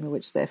time in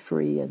which they're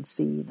free and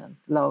seen and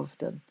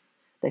loved, and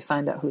they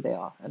find out who they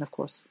are. And of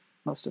course,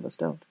 most of us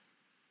don't.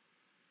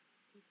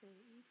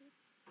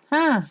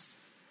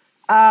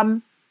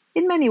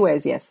 In many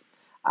ways, yes.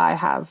 I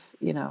have,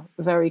 a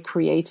very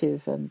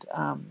creative and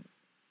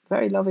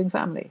very loving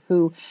family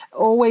who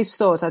always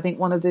thought, I think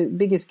one of the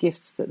biggest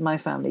gifts that my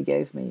family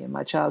gave me and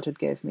my childhood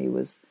gave me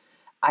was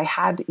I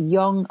had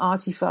young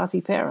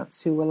arty-farty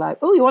parents who were like,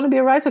 oh, you want to be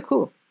a writer?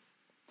 Cool.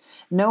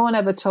 No one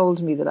ever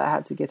told me that I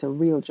had to get a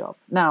real job.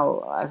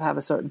 Now, I have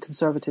a certain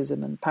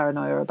conservatism and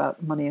paranoia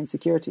about money and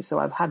security, so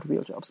I've had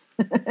real jobs.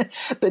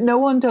 But no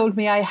one told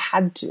me I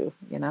had to,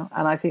 and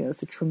I think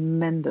that's a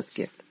tremendous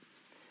gift.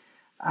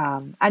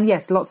 And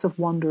yes, lots of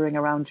wandering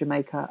around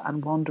Jamaica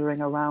and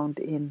wandering around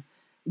and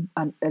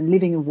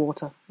living in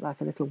water,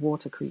 like a little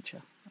water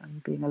creature,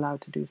 and being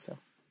allowed to do so.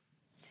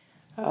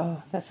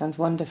 Oh, that sounds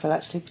wonderful,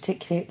 actually,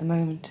 particularly at the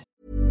moment.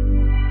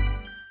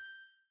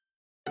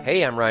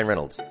 Hey, I'm Ryan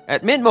Reynolds.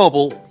 At Mint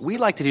Mobile, we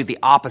like to do the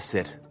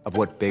opposite of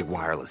what Big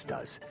Wireless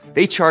does.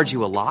 They charge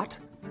you a lot,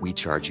 we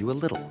charge you a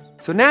little.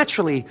 So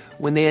naturally,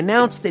 when they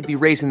announced they'd be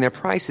raising their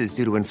prices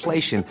due to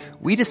inflation,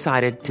 we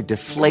decided to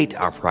deflate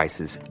our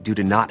prices due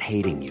to not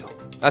hating you.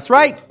 That's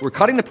right. We're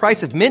cutting the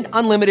price of Mint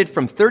Unlimited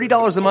from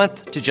 $30 a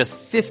month to just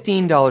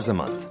 $15 a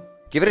month.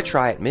 Give it a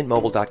try at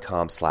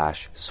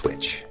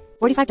mintmobile.com/switch.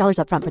 $45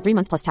 up front for 3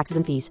 months plus taxes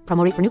and fees.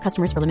 Promo rate for new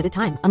customers for limited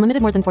time.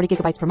 Unlimited more than 40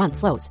 gigabytes per month.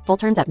 Slows full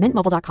terms at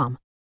mintmobile.com.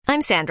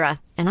 I'm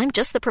Sandra, and I'm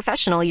just the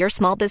professional your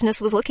small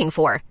business was looking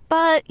for.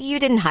 But you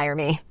didn't hire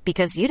me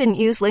because you didn't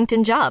use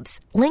LinkedIn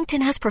Jobs.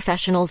 LinkedIn has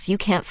professionals you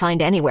can't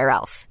find anywhere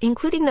else,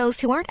 including those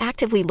who aren't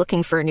actively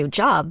looking for a new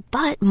job,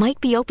 but might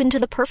be open to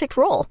the perfect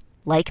role,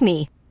 like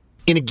me.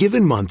 In a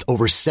given month,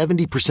 over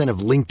 70% of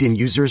LinkedIn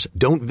users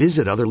don't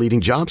visit other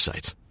leading job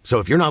sites. So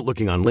if you're not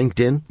looking on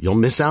LinkedIn, you'll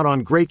miss out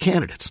on great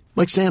candidates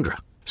like Sandra.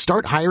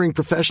 Start hiring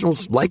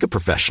professionals like a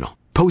professional.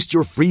 Post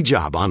your free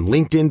job on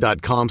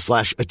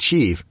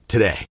linkedin.com/achieve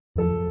today.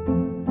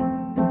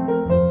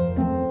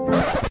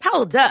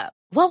 Hold up.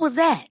 What was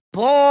that?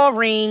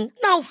 Boring.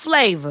 No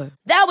flavor.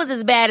 That was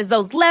as bad as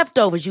those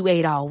leftovers you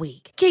ate all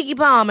week. Keke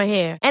Palmer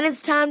here, and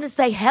it's time to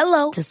say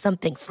hello to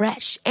something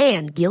fresh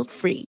and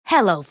guilt-free.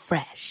 Hello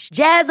Fresh.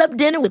 Jazz up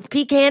dinner with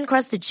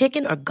pecan-crusted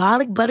chicken or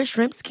garlic butter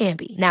shrimp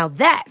scampi. Now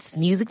that's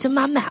music to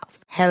my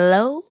mouth.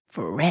 Hello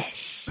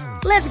Fresh.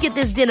 Let's get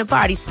this dinner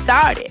party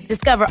started.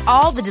 Discover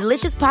all the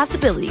delicious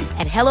possibilities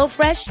at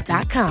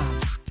HelloFresh.com.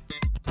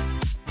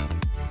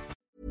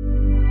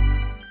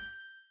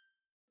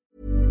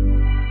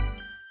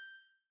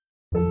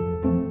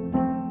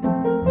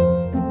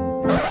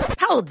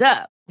 Hold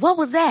up. What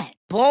was that?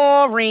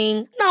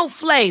 Boring. No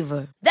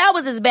flavor. That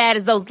was as bad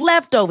as those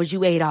leftovers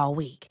you ate all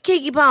week.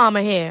 Keke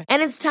Palmer here,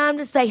 and it's time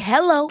to say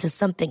hello to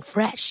something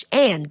fresh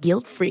and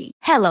guilt-free.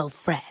 Hello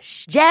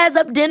Fresh. Jazz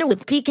up dinner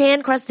with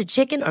pecan-crusted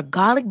chicken or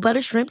garlic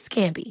butter shrimp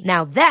scampi.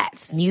 Now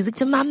that's music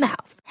to my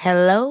mouth.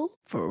 Hello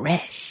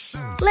Fresh.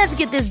 Let's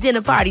get this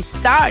dinner party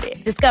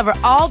started. Discover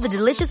all the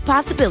delicious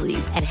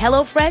possibilities at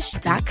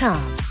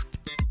HelloFresh.com.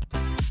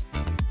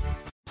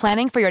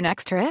 Planning for your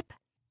next trip?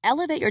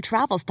 Elevate your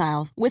travel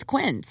style with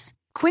Quince.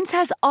 Quince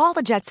has all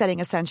the jet-setting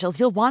essentials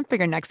you'll want for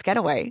your next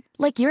getaway,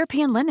 like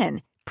European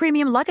linen,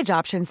 premium luggage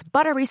options,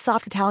 buttery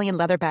soft Italian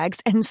leather bags,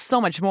 and so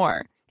much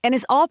more. And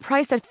is all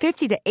priced at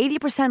 50 to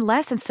 80%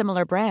 less than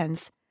similar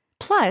brands.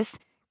 Plus,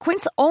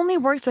 Quince only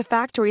works with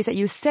factories that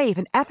use safe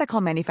and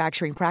ethical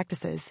manufacturing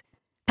practices.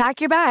 Pack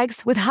your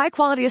bags with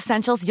high-quality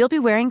essentials you'll be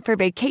wearing for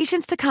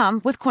vacations to come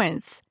with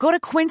Quince. Go to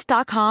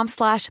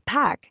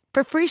quince.com/pack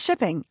for free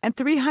shipping and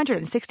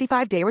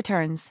 365-day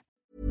returns.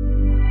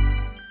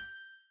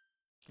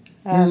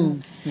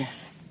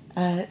 Yes.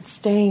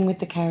 Staying with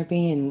the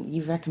Caribbean,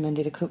 you've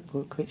recommended a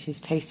cookbook, which is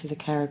Taste of the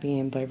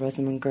Caribbean by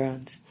Rosamund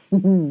Grant.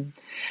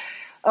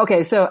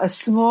 Okay, so a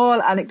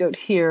small anecdote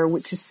here,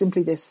 which is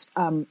simply this.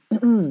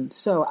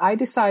 So I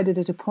decided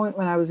at a point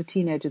when I was a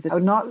teenager that I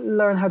would not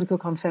learn how to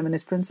cook on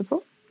feminist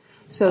principle.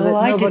 So that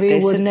I nobody did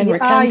this would, and then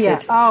recanted. Yeah.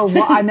 Oh,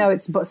 well, I know,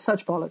 it's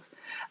such bollocks.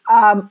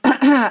 And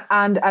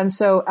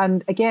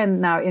again,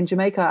 now in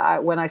Jamaica,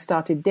 when I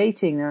started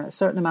dating, there are a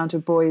certain amount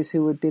of boys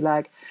who would be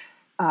like,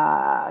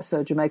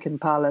 so Jamaican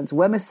parlance,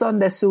 "Where my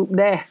Sunday soup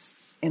there?"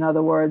 In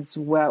other words,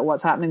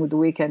 what's happening with the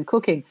weekend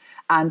cooking?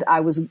 And I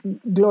was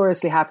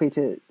gloriously happy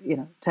to,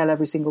 tell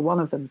every single one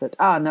of them that,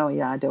 I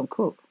don't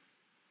cook.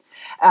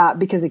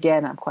 Because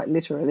again, I'm quite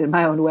literal in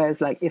my own way.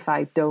 It's like, if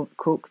I don't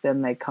cook,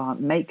 then they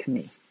can't make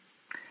me.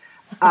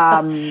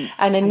 And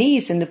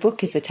Anise in the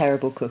book is a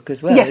terrible cook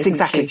as well. Yes,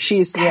 exactly. She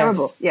is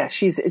terrible. Yes. Yeah,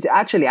 she's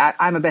actually.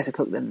 I'm a better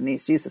cook than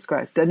Anise. Jesus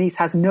Christ, Anise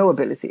has no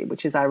ability,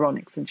 which is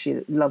ironic since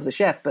she loves a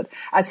chef. But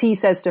as he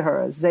says to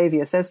her, as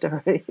Xavier says to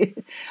her,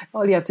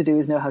 all you have to do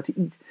is know how to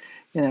eat.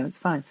 It's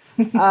fine.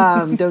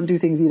 Don't do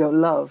things you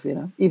don't love.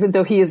 Even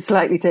though he is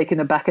slightly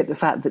taken aback at the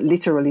fact that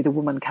literally the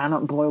woman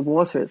cannot boil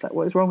water. It's like,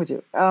 what is wrong with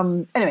you?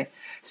 Anyway.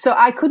 So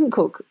I couldn't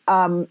cook,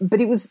 but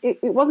it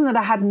wasn't that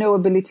I had no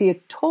ability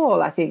at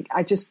all. I think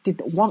I just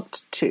didn't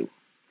want to,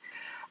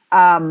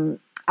 and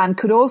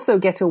could also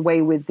get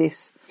away with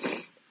this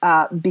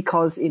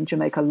because in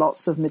Jamaica,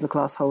 lots of middle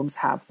class homes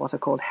have what are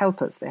called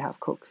helpers. They have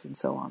cooks and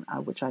so on,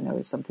 which I know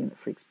is something that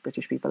freaks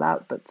British people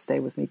out. But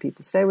stay with me,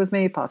 people, stay with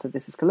me. Part of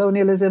this is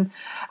colonialism,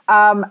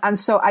 and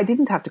so I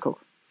didn't have to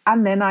cook.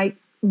 And then I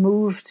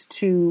moved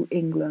to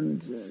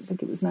England, I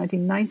think it was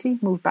 1990,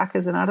 moved back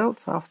as an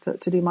adult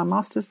to do my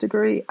master's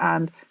degree,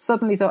 and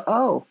suddenly thought,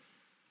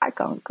 I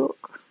can't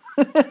cook.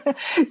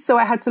 So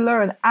I had to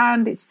learn.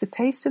 And it's The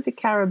Taste of the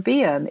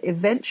Caribbean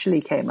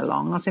eventually came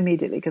along, not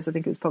immediately, because I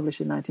think it was published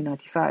in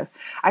 1995.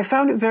 I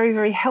found it very,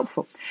 very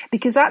helpful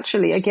because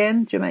actually,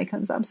 again,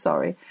 Jamaicans, I'm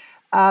sorry,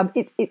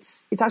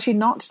 it's actually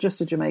not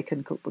just a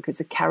Jamaican cookbook, it's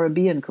a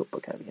Caribbean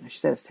cookbook. She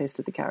says Taste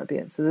of the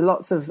Caribbean. So there are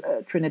lots of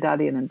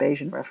Trinidadian and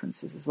Bajan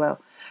references as well.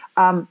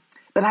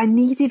 But I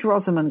needed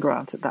Rosamund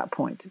Grant at that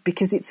point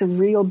because it's a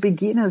real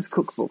beginner's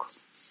cookbook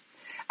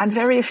and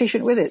very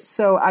efficient with it.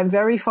 So I'm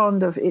very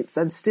fond of its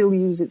and still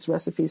use its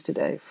recipes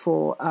today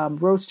for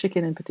roast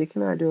chicken in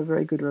particular. I do a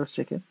very good roast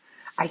chicken.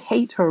 I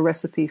hate her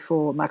recipe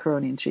for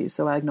macaroni and cheese,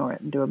 so I ignore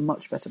it and do a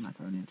much better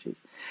macaroni and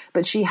cheese.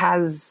 But she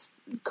has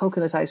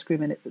coconut ice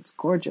cream in it that's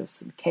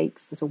gorgeous and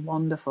cakes that are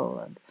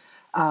wonderful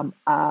and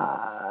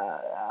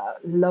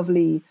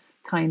lovely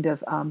kind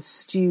of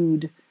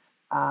stewed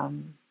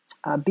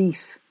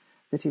beef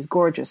that is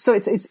gorgeous. So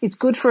it's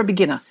good for a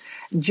beginner.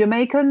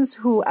 Jamaicans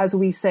who, as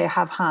we say,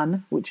 have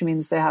han, which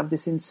means they have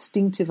this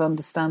instinctive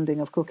understanding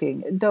of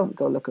cooking, don't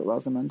go look at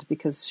Rosamund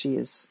because she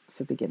is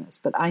for beginners.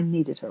 But I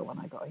needed her when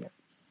I got here.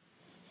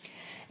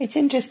 It's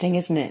interesting,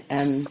 isn't it?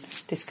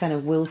 This kind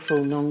of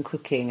willful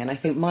non-cooking. And I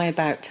think my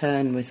about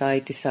turn was I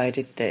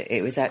decided that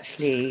it was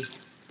actually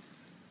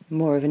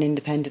more of an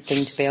independent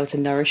thing to be able to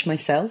nourish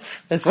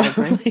myself as well.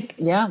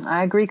 Yeah,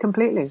 I agree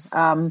completely.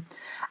 And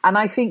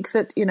I think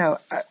that,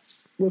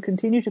 will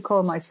continue to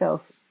call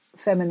myself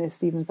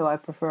feminist, even though I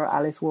prefer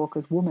Alice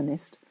Walker's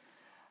womanist.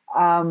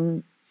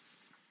 But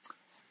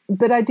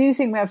I do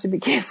think we have to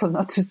be careful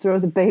not to throw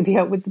the baby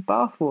out with the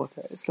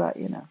bathwater. It's like,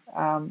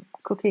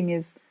 cooking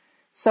is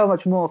so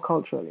much more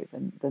culturally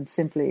than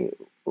simply,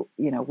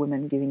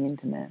 women giving in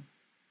to men.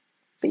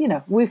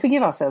 But, we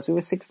forgive ourselves. We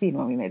were 16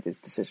 when we made these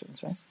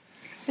decisions, right?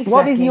 Exactly.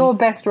 What is your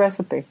best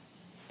recipe?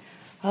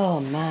 Oh,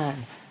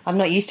 man. I'm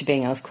not used to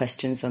being asked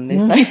questions on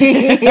this.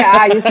 Yeah,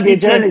 I used to be a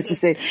journalist, you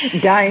see,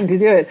 dying to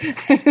do it.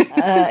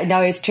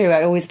 No, it's true.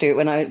 I always do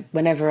it.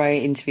 Whenever I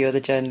interview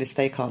other journalists,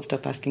 they can't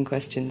stop asking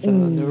questions.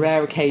 And on the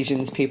rare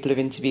occasions people have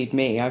interviewed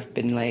me, I've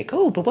been like,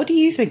 oh, but what do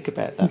you think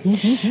about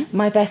that?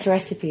 My best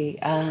recipe.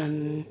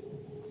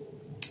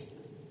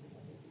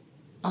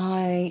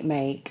 I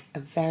make a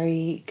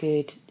very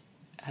good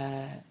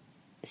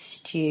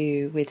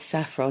stew with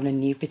saffron and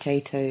new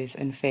potatoes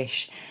and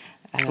fish.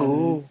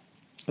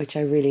 Which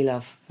I really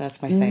love.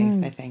 That's my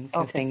fave, I think,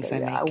 of things I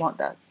make. I want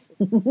that.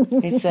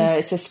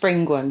 It's a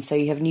spring one, so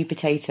you have new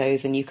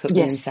potatoes and you cook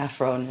them in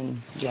saffron,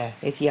 and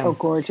it's yum. Oh,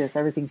 gorgeous!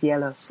 Everything's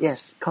yellow.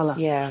 Yes, colour.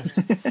 Yeah.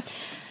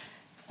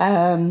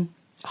 I'm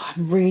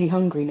really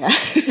hungry now.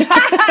 Me too.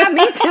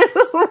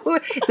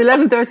 It's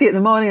 11:30 in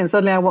the morning, and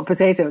suddenly I want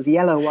potatoes,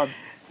 yellow one.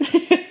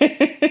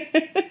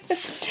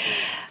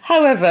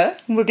 However,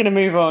 we're going to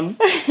move on.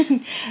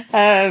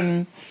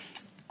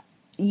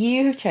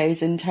 You have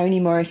chosen Toni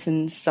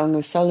Morrison's Song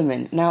of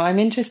Solomon. Now, I'm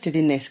interested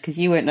in this because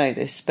you won't know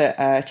this, but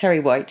Terry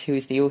White, who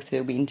is the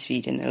author we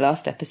interviewed in the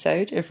last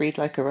episode of Read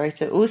Like a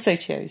Writer, also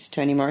chose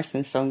Toni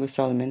Morrison's Song of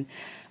Solomon.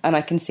 And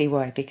I can see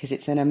why, because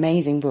it's an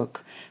amazing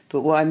book.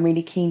 But what I'm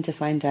really keen to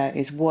find out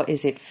is, what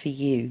is it for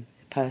you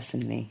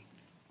personally?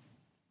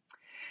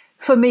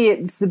 For me,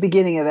 it's the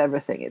beginning of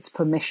everything. It's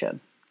permission.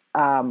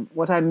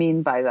 What I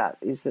mean by that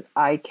is that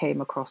I came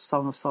across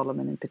Song of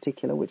Solomon in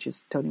particular, which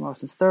is Toni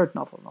Morrison's third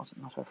novel, not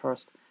her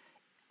first,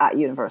 at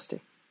university.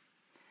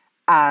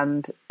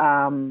 And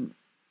I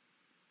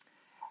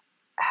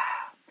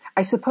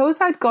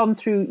suppose I'd gone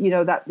through,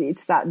 that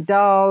it's that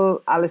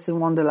dull Alice in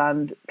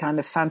Wonderland kind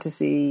of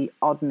fantasy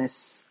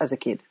oddness as a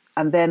kid.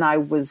 And then I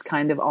was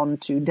kind of on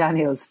to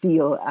Danielle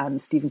Steele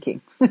and Stephen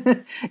King,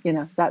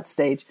 that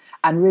stage,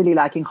 and really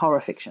liking horror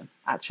fiction,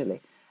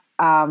 actually.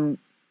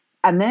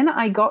 And then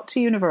I got to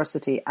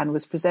university and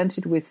was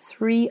presented with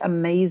 3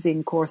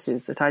 amazing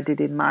courses that I did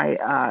in my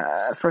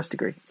first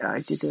degree.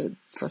 I did a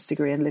first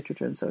degree in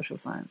literature and social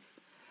science.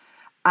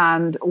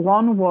 And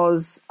one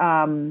was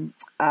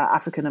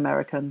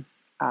African-American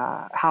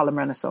Harlem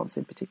Renaissance,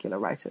 in particular,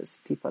 writers,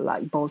 people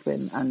like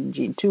Baldwin and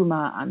Jean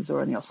Toomer and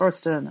Zora Neale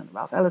Hurston and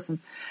Ralph Ellison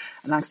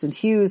and Langston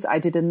Hughes. I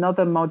did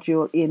another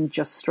module in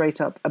just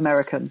straight-up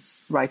American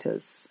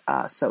writers,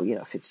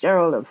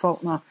 Fitzgerald and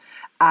Faulkner,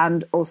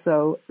 and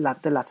also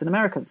the Latin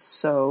Americans,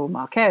 so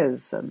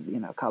Marquez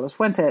and, Carlos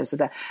Fuentes.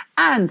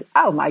 And,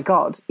 oh my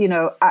God,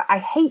 I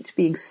hate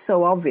being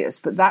so obvious,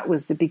 but that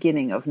was the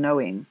beginning of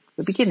knowing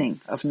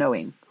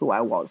who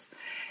I was.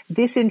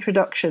 This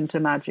introduction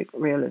to magic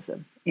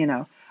realism,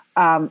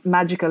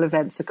 magical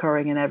events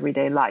occurring in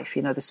everyday life,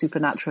 the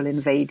supernatural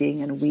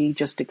invading and we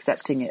just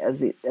accepting it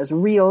as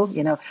real,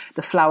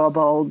 the flower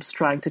bulbs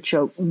trying to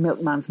choke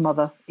Milkman's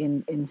mother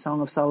in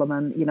Song of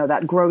Solomon,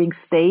 that growing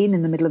stain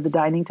in the middle of the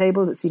dining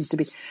table that seems to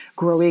be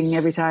growing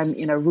every time,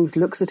 Ruth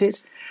looks at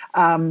it.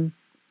 And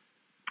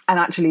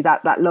actually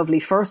that lovely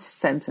first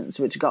sentence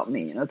which got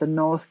me, the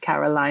North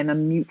Carolina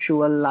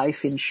Mutual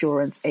Life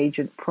Insurance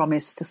agent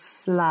promised to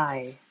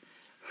fly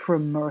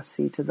from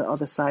Mercy to the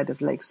other side of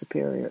Lake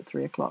Superior at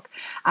 3:00.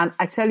 And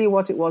I tell you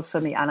what it was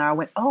for me. And I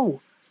went, oh,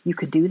 you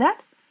can do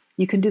that?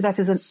 You can do that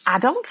as an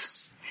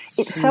adult?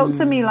 It felt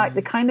to me like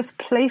the kind of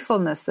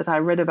playfulness that I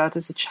read about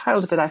as a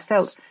child, but I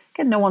felt,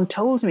 again, no one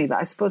told me, but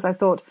I suppose I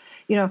thought,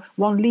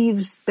 one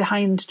leaves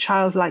behind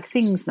childlike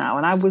things now.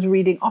 And I was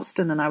reading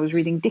Austen and I was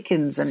reading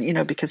Dickens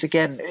and, because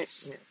again,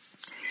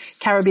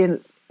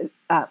 Caribbean,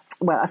 I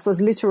suppose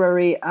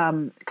literary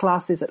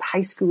classes at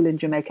high school in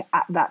Jamaica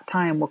at that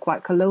time were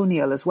quite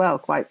colonial as well,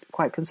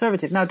 quite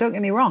conservative. Now, don't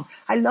get me wrong,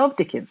 I love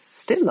Dickens,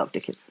 still love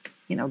Dickens,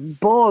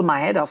 bawl my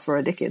head off for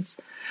a Dickens.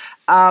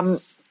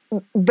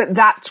 But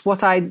that's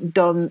what I'd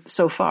done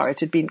so far. It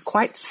had been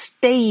quite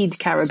staid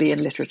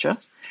Caribbean literature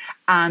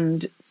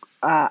and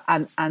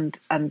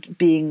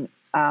being,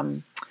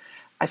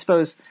 I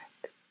suppose,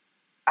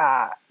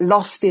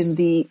 lost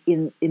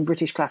in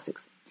British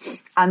classics.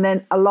 And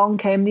then along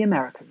came the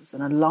Americans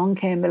and along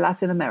came the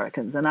Latin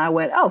Americans. And I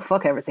went, oh,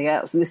 fuck everything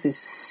else. This is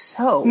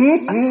so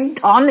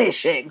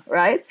astonishing,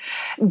 right?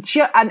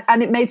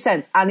 And it made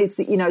sense. And it's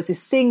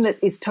this thing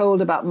that is told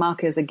about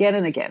Marquez again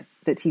and again,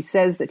 that he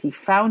says that he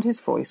found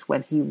his voice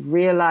when he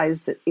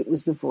realized that it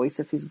was the voice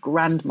of his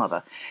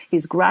grandmother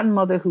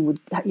who would,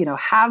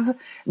 have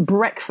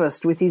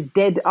breakfast with his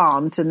dead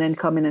aunt and then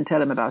come in and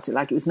tell him about it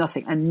like it was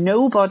nothing. And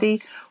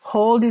nobody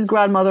hauled his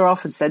grandmother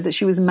off and said that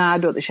she was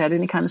mad or that she had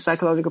any kind of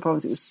psychological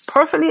problems. It was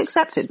perfectly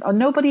accepted. Or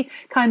nobody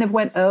kind of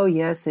went, oh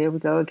yes, here we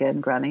go again,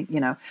 Granny.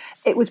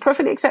 It was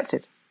perfectly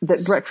accepted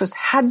that breakfast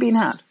had been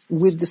had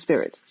with the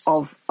spirit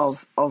of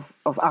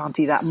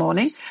Auntie that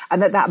morning,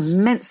 and that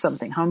meant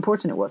something, how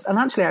important it was. And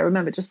actually, I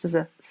remember, just as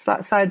a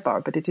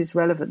sidebar, but it is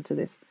relevant to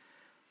this,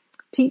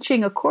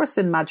 teaching a course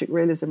in magic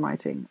realism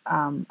writing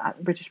at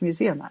the British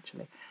Museum,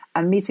 actually,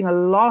 and meeting a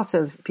lot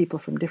of people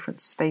from different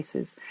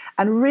spaces,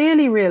 and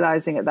really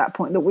realizing at that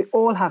point that we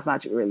all have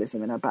magic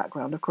realism in our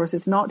background. Of course,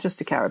 it's not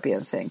just a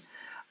Caribbean thing.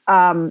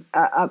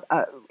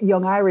 A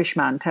young Irish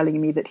man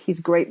telling me that his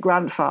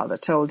great-grandfather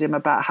told him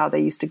about how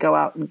they used to go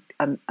out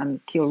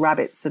and kill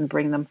rabbits and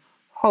bring them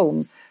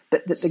home,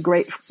 but that the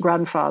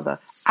great-grandfather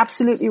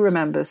absolutely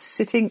remembers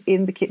sitting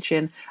in the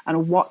kitchen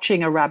and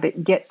watching a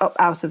rabbit get up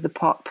out of the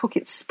pot, put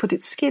its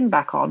skin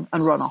back on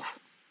and run off.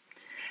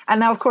 And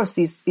now, of course,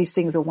 these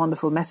things are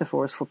wonderful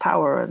metaphors for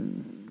power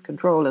and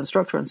control and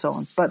structure and so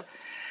on, but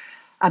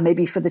and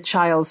maybe for the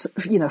child's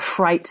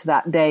fright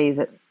that day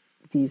that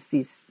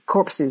these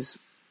corpses,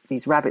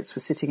 these rabbits,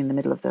 were sitting in the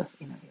middle of the,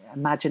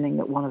 imagining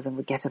that one of them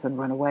would get up and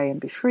run away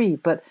and be free.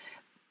 But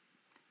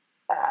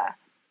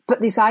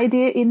this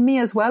idea in me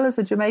as well as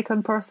a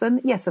Jamaican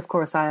person, yes, of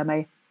course, I am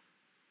a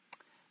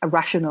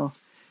rational,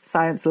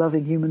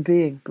 science-loving human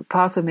being. But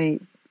part of me,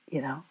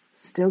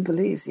 still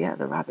believes, the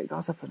rabbit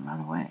got up and ran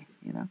away,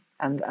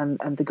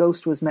 and the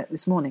ghost was met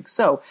this morning.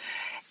 So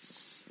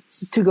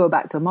to go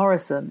back to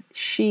Morrison,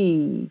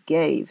 she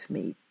gave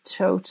me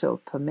total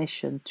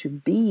permission to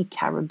be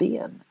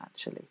Caribbean,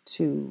 actually,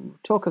 to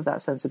talk of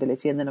that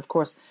sensibility. And then, of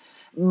course,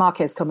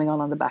 Marquez coming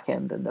on the back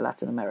end and the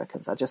Latin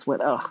Americans. I just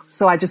went,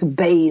 so I just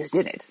bathed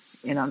in it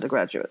in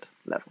undergraduate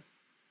level.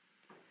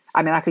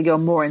 I mean, I could go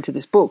more into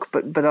this book,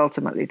 but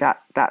ultimately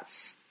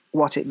that's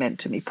what it meant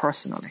to me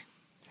personally.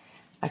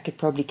 I could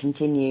probably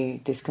continue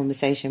this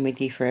conversation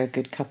with you for a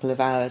good couple of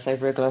hours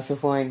over a glass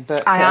of wine,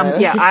 but I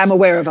am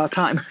aware of our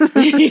time. But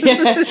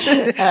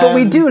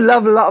we do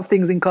love a lot of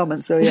things in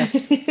common, so yeah.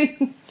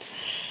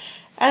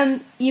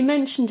 You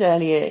mentioned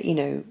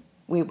earlier,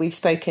 we've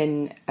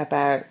spoken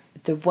about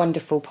the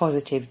wonderful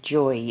positive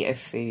joy of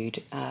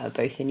food,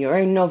 both in your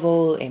own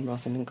novel, in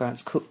Rosamund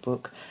Grant's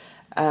cookbook,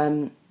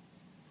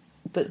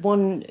 but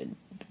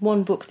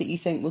one book that you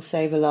think will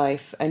save a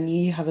life, and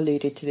you have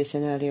alluded to this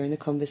earlier in the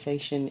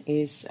conversation,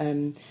 is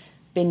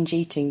Binge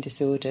Eating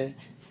Disorder,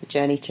 The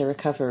Journey to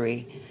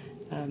Recovery.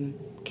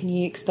 Can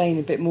you explain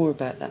a bit more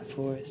about that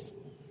for us?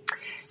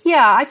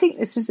 Yeah, I think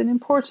this is an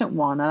important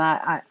one, and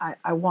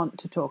I want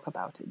to talk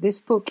about it. This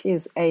book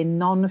is a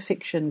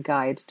non-fiction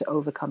guide to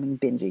overcoming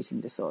binge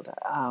eating disorder.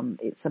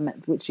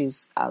 Which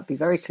is, I'll be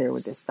very clear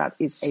with this, that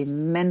is a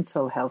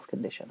mental health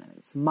condition, and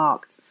it's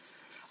marked.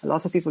 A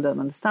lot of people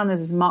don't understand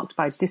this. It's marked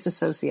by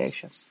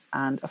disassociation.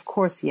 And of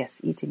course, yes,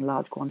 eating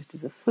large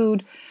quantities of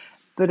food,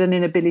 but an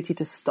inability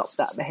to stop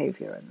that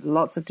behavior and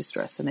lots of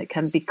distress. And it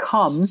can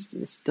become,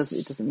 it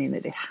doesn't mean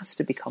that it has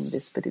to become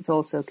this, but it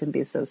also can be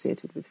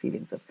associated with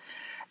feelings of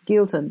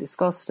guilt and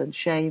disgust and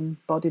shame,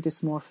 body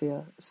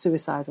dysmorphia,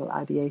 suicidal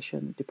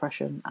ideation,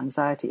 depression,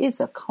 anxiety. It's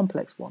a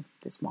complex one,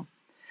 this one.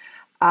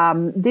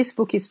 This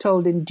book is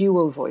told in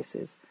dual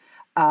voices.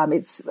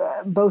 It's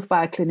both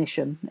by a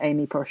clinician,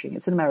 Amy Pershing,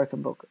 it's an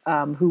American book,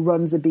 who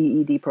runs a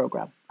BED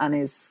program and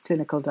is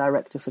clinical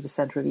director for the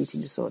Center of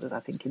Eating Disorders,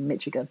 I think, in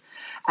Michigan,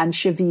 and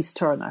Shavise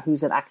Turner,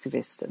 who's an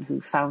activist and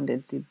who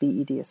founded the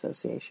BED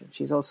Association.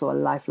 She's also a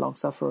lifelong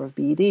sufferer of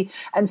BED.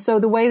 And so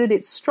the way that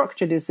it's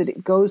structured is that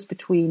it goes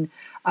between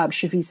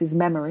Shavise's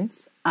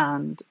memories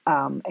and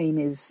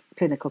Amy's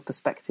clinical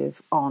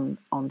perspective on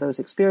those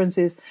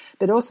experiences.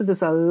 But also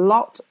there's a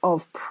lot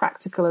of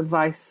practical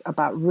advice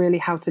about really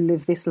how to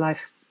live this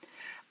life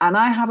And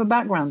I have a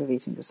background of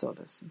eating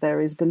disorders. There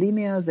is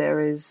bulimia, there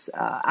is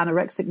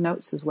anorexic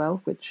notes as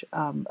well, which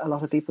a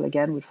lot of people,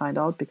 again, would find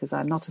odd because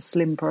I'm not a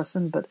slim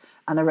person, but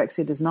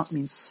anorexia does not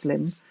mean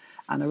slim.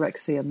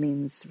 Anorexia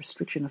means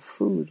restriction of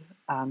food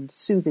and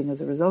soothing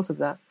as a result of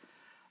that.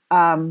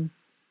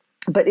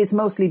 But it's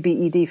mostly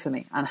BED for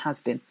me and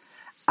has been.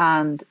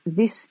 And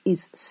this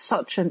is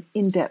such an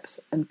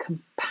in-depth and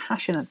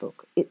compassionate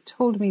book. It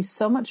told me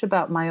so much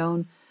about my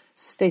own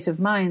state of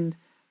mind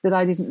that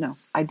I didn't know.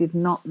 I did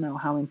not know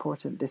how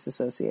important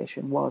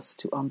disassociation was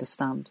to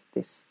understand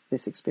this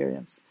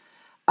experience.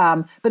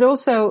 But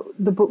also,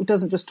 the book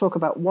doesn't just talk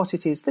about what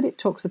it is, but it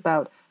talks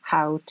about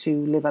how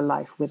to live a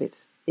life with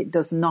it. It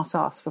does not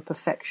ask for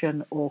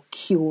perfection or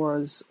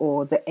cures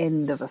or the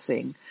end of a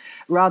thing.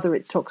 Rather,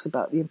 it talks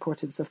about the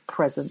importance of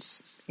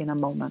presence in a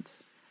moment.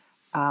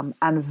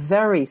 And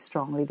very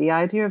strongly, the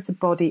idea of the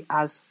body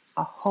as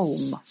a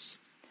home,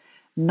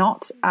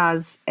 not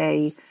as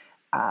a...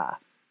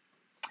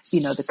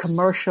 the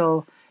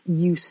commercial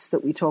use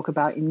that we talk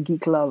about in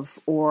Geek Love,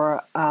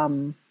 or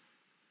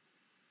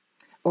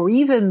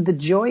even the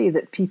joy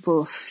that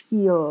people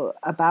feel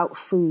about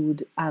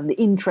food and the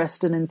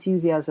interest and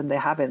enthusiasm they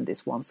have in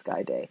this One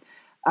Sky Day.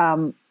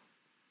 But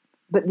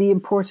the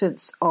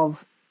importance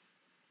of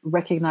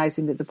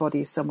recognizing that the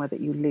body is somewhere that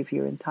you live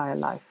your entire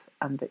life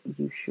and that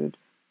you should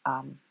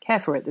care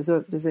for it.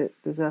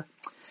 There's a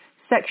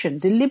section,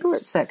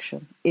 deliberate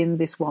section in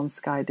this One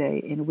Sky Day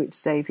in which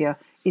Xavier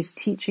is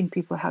teaching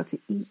people how to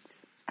eat,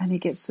 and he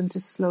gets them to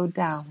slow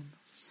down.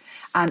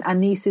 And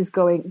Anise is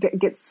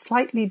gets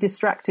slightly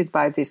distracted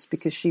by this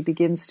because she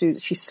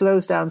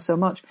slows down so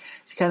much,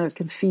 she kind of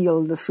can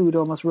feel the food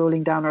almost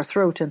rolling down her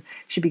throat, and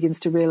she begins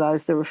to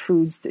realize there are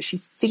foods that she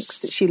thinks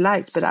that she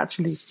liked, but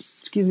actually,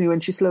 when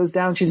she slows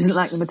down, she doesn't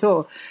like them at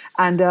all.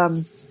 And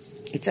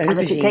it's aubergine,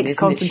 and it takes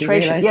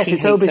concentration. Yes,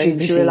 it's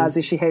aubergine. She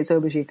realizes she hates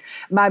aubergine.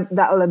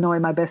 That'll annoy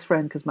my best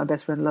friend because my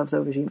best friend loves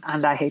aubergine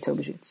and I hate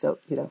aubergine. So,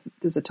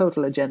 there's a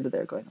total agenda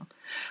there going on.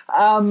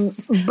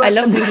 But I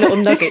love these little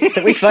nuggets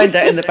that we find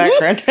out in the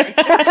background.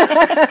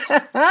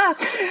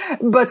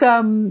 But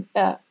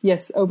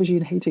yes,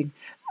 aubergine hating.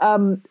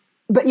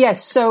 But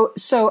yes,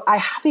 so I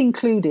have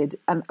included,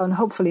 and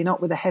hopefully not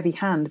with a heavy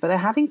hand, but I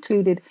have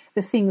included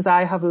the things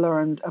I have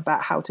learned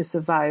about how to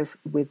survive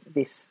with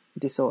this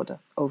disorder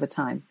over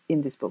time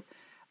in this book.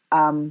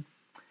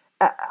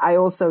 I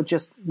also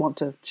just want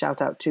to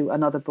shout out to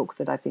another book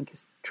that I think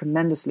is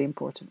tremendously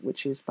important,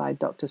 which is by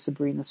Dr.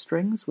 Sabrina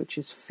Strings, which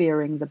is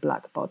Fearing the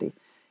Black Body.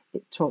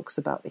 It talks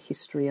about the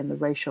history and the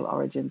racial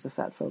origins of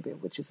fat phobia,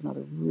 which is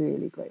another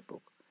really great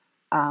book.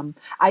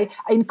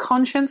 In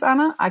conscience,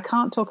 Anna, I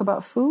can't talk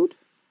about food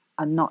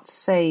and not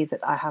say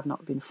that I have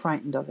not been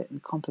frightened of it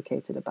and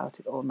complicated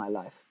about it all my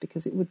life,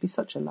 because it would be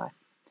such a lie.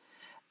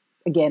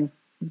 Again,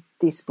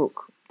 this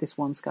book, this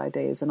One Sky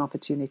Day, is an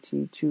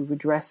opportunity to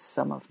redress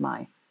some of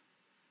my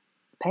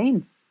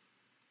pain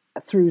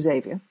through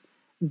Xavier,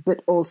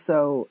 but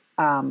also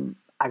I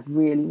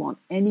really want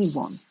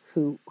anyone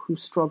who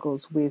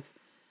struggles with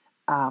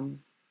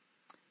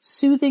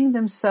soothing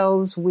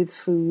themselves with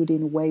food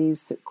in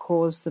ways that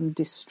cause them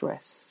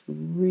distress,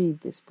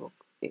 read this book.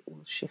 It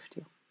will shift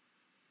you.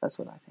 That's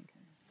what I think.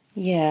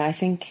 Yeah, I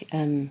think,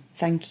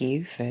 thank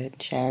you for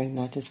sharing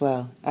that as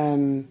well.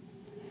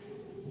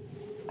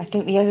 I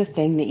think the other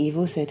thing that you've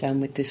also done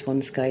with this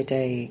One Sky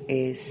Day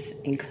is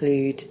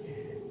include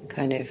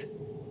kind of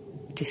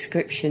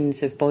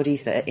descriptions of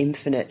bodies that are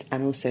infinite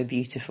and also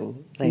beautiful.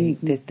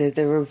 Like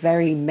there are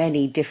very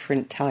many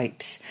different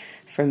types,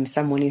 from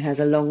someone who has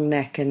a long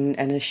neck and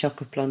a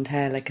shock of blonde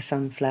hair like a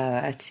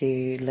sunflower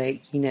to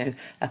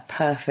a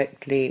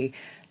perfectly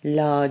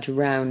large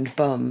round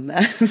bum.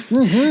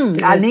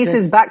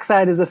 Anice's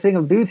backside is a thing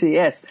of beauty,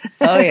 yes.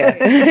 Oh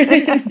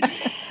yeah.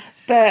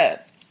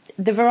 But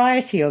the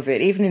variety of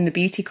it, even in the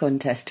beauty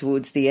contest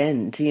towards the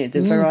end, the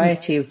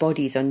variety of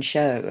bodies on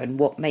show and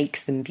what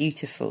makes them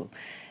beautiful.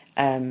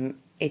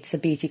 It's a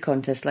beauty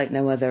contest like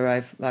no other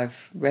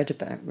I've read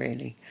about,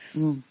 really.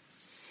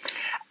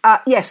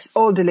 Yes,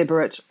 all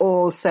deliberate,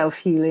 all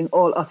self-healing,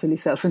 all utterly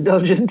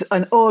self-indulgent,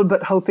 and all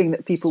but hoping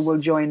that people will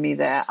join me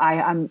there.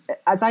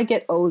 As I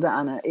get older,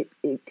 Anna,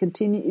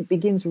 it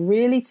begins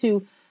really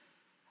to,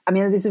 I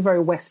mean, this is a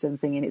very Western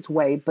thing in its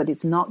way, but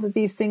it's not that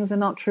these things are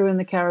not true in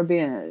the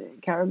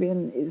Caribbean.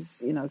 Caribbean is,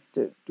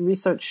 the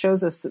research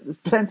shows us that there's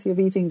plenty of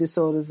eating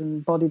disorders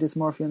and body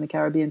dysmorphia in the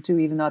Caribbean too,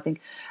 even though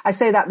I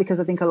say that because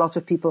I think a lot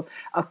of people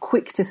are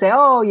quick to say,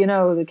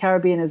 the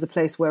Caribbean is a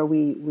place where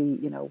we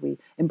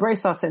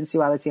embrace our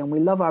sensuality and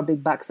we love our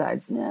big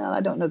backsides. No, I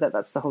don't know that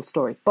that's the whole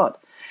story.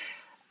 But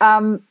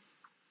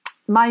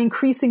my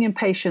increasing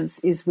impatience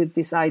is with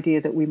this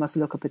idea that we must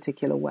look a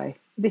particular way.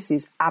 This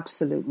is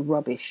absolute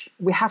rubbish.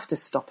 We have to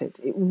stop it.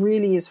 It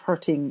really is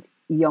hurting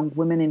young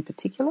women in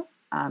particular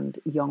and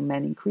young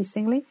men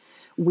increasingly.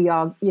 We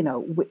are,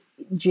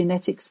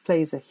 genetics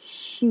plays a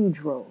huge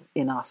role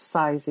in our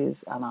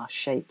sizes and our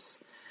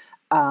shapes.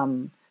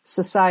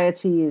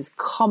 Society is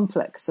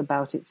complex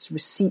about its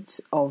receipt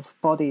of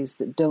bodies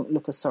that don't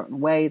look a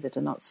certain way, that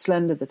are not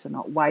slender, that are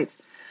not white,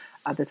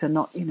 that are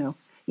not,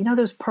 you know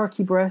those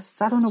perky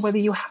breasts? I don't know whether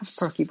you have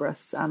perky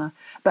breasts, Anna,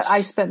 but I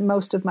spent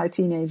most of my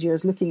teenage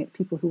years looking at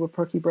people who were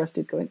perky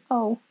breasted going,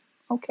 oh,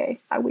 okay,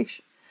 I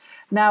wish.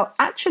 Now,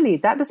 actually,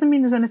 that doesn't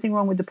mean there's anything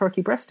wrong with the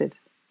perky breasted.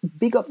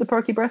 Big up the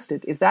perky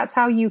breasted. If that's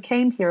how you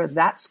came here,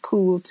 that's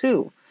cool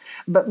too.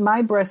 But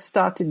my breasts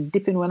started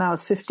dipping when I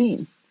was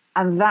 15.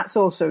 And that's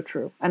also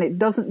true. And it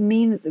doesn't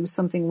mean that there was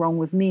something wrong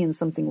with me and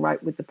something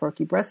right with the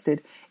perky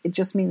breasted. It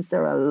just means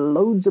there are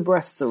loads of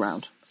breasts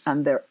around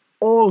and they're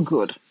all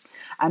good.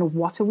 And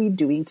what are we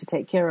doing to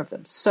take care of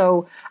them?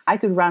 So I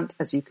could rant,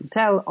 as you can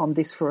tell, on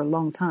this for a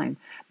long time.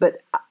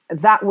 But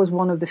that was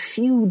one of the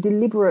few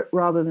deliberate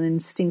rather than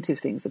instinctive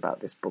things about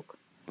this book.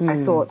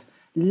 I thought,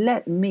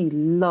 let me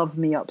love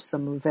me up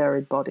some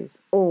varied bodies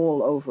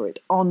all over it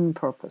on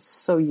purpose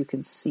so you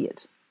can see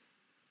it.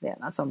 Yeah,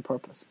 that's on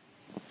purpose.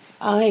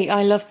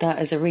 I loved that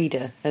as a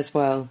reader as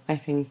well. I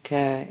think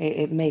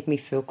it made me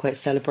feel quite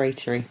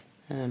celebratory.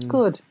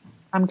 Good.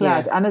 I'm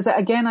glad. Yeah. And as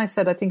again I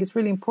said, I think it's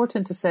really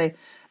important to say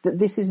that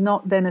this is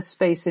not then a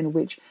space in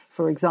which,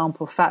 for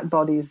example, fat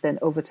bodies then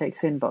overtake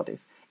thin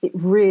bodies. It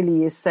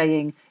really is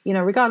saying, you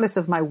know, regardless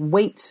of my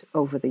weight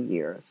over the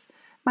years,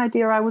 my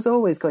dear, I was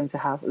always going to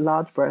have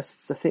large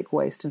breasts, a thick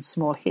waist and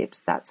small hips.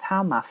 That's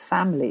how my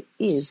family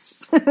is.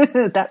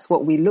 That's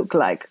what we look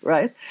like,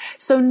 right?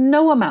 So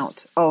no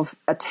amount of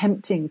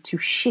attempting to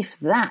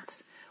shift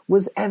that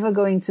was ever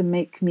going to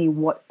make me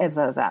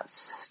whatever that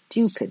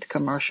stupid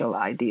commercial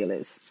ideal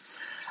is,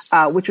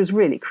 which was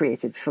really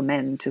created for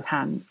men to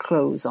hang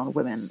clothes on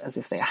women as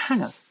if they are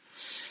hangers.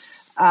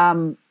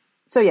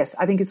 So yes,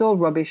 I think it's all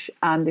rubbish.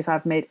 And if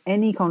I've made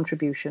any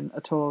contribution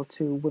at all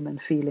to women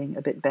feeling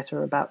a bit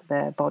better about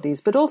their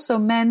bodies, but also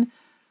men,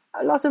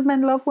 a lot of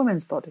men love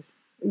women's bodies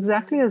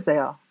exactly as they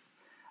are.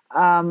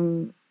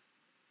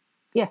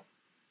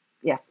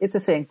 Yeah, it's a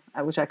thing,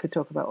 which I could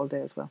talk about all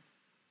day as well.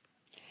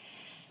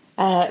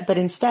 But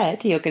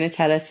instead, you're going to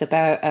tell us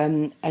about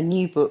a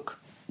new book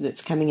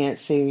that's coming out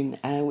soon,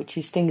 which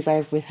is Things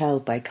I've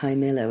Withheld by Kei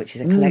Miller, which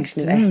is a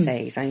collection of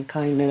essays. And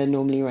Kei Miller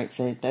normally writes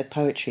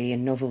poetry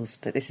and novels,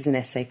 but this is an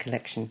essay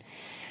collection.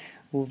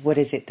 What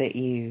is it that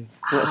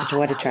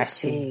what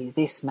attracts you?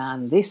 This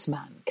man,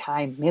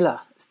 Kei Miller.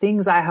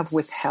 Things I Have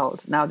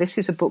Withheld. Now, this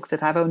is a book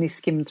that I've only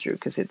skimmed through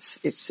because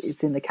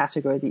it's in the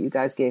category that you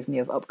guys gave me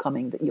of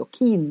upcoming that you're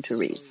keen to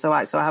read. So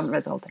I haven't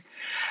read the whole thing.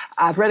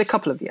 I've read a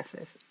couple of the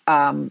essays.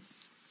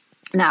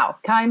 Now,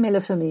 Kei Miller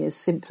for me is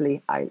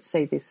simply, I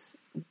say this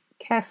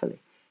carefully,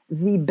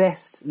 the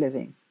best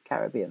living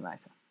Caribbean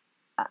writer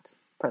at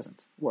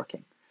present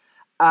working.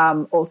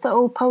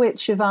 Although poet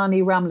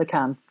Shivani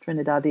Ramlakhan,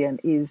 Trinidadian,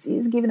 is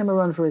giving him a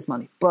run for his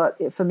money.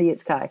 But for me,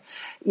 it's Kei.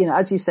 You know,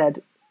 as you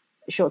said,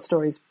 short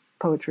stories,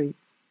 poetry,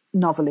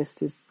 novelist.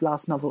 His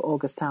last novel,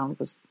 August Town,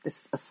 was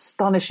this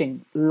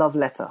astonishing love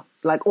letter,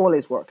 like all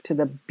his work, to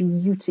the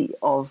beauty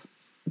of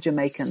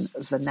Jamaican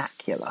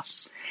vernacular.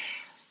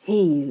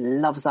 He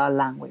loves our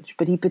language,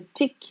 but he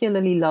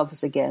particularly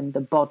loves, again, the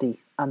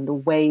body and the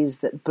ways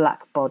that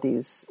black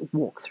bodies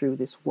walk through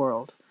this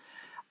world.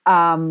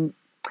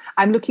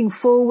 I'm looking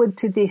forward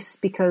to this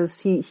because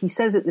he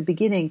says at the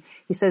beginning,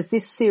 he says,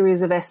 this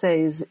series of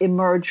essays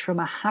emerge from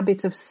a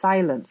habit of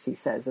silence, he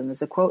says. And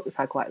there's a quote that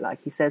I quite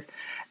like. He says,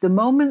 the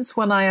moments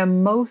when I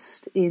am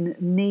most in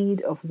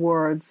need of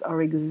words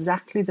are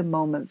exactly the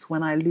moments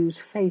when I lose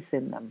faith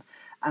in them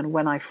and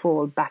when I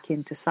fall back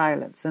into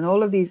silence. And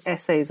all of these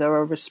essays are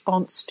a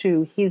response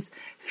to his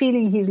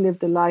feeling he's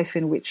lived a life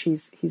in which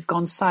he's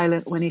gone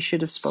silent when he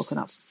should have spoken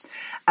up.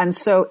 And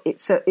so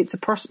it's a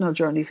personal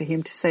journey for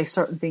him to say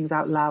certain things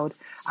out loud.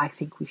 I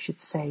think we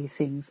should say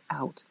things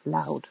out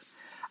loud.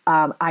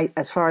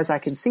 As far as I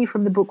can see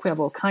from the book, we have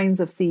all kinds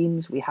of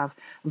themes. We have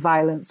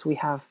violence, we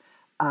have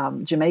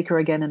Jamaica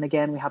again and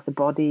again, we have the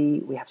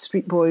body, we have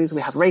street boys, we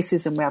have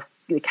racism, we have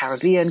the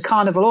Caribbean,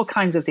 carnival, all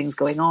kinds of things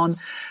going on.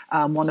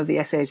 One of the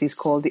essays is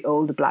called The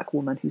Old Black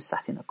Woman Who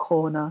Sat in a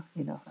Corner.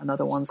 You know,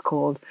 another one's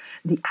called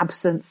The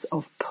Absence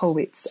of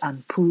Poets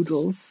and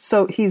Poodles.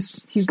 So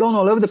he's gone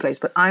all over the place,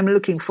 but I'm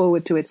looking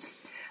forward to it.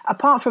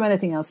 Apart from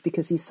anything else,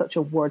 because he's such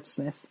a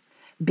wordsmith,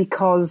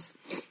 because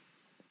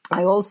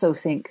I also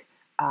think,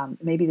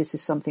 maybe this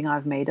is something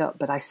I've made up,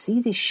 but I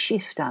see this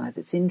shift, Anna,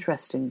 that's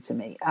interesting to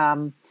me.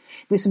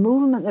 This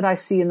movement that I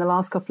see in the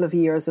last couple of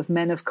years of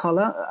men of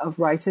colour, of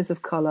writers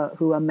of colour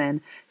who are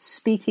men,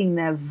 speaking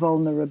their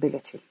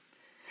vulnerability.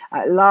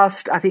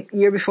 I think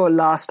year before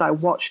last, I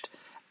watched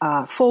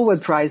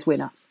Forward Prize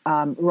winner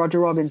Roger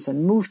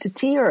Robinson move to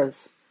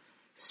tears,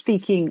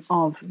 speaking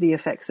of the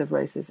effects of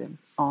racism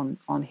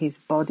on his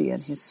body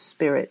and his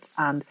spirit,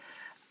 and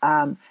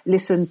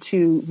listened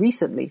to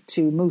recently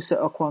to Musa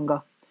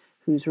Okwonga,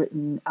 who's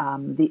written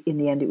In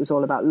the End It Was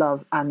All About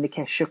Love, and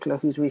Nikesh Shukla,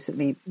 who's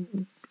recently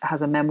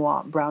has a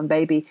memoir, Brown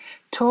Baby,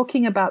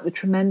 talking about the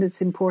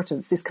tremendous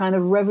importance, this kind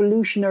of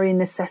revolutionary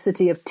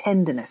necessity of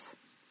tenderness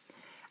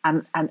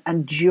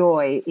and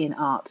joy in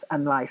art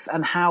and life,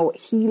 and how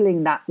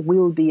healing that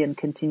will be and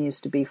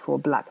continues to be for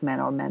black men,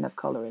 or men of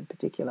colour in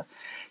particular.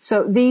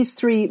 So these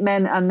three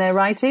men and their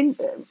writing,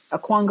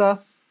 Okwonga,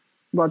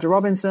 Roger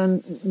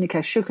Robinson,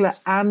 Nikesh Shukla,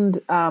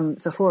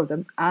 and so 4 of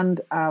them,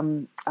 and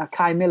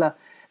Kai Miller,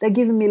 they're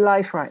giving me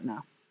life right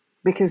now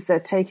because they're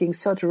taking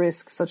such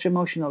risks, such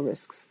emotional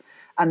risks,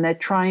 and they're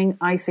trying,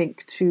 I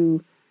think,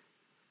 to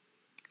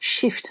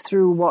shift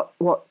through what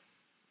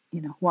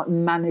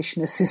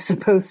mannishness is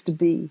supposed to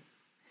be.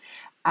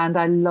 And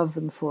I love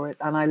them for it,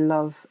 and I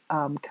love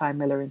Kai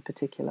Miller in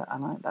particular,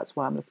 and that's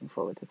why I'm looking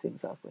forward to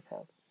Things I've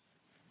Withheld.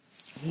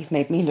 You've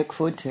made me look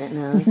forward to it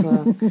now as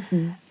well.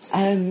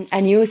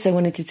 And you also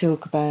wanted to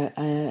talk about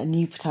a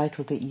new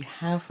title that you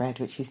have read,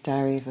 which is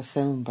Diary of a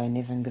Film by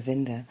Niven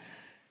Govinda.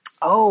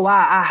 Oh,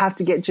 wow, I have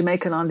to get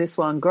Jamaican on this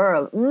one.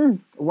 Girl,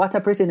 what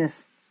a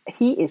prettiness.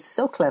 He is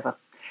so clever.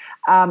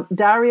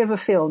 Diary of a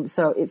Film.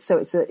 So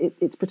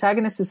its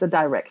protagonist is a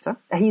director.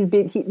 I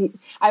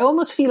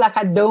almost feel like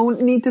I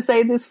don't need to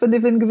say this for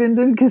Niven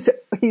Govinda because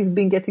he's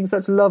been getting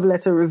such love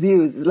letter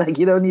reviews. It's like,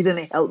 you don't need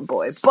any help,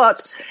 boy.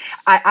 But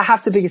I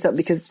have to pick it up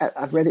because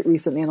I've read it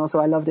recently and also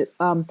I loved it.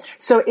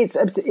 So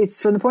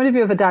it's from the point of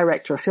view of a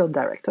director, a film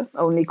director,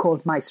 only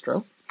called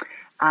Maestro.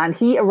 And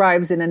he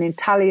arrives in an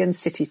Italian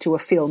city to a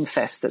film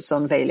fest that's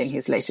unveiling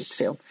his latest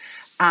film.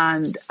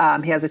 And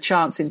he has a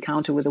chance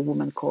encounter with a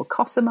woman called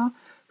Cosima,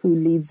 who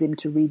leads him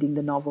to reading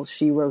the novel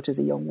she wrote as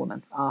a young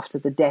woman after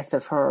the death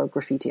of her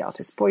graffiti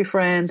artist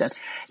boyfriend. And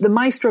the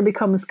Maestro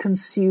becomes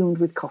consumed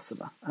with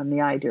Cosima and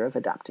the idea of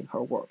adapting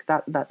her work.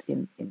 That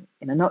in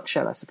a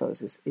nutshell, I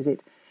suppose, is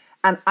it.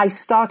 And I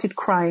started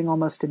crying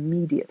almost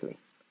immediately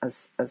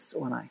as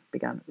when I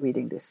began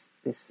reading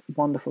this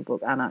wonderful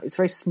book. And it's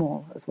very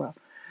small as well.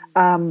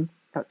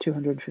 About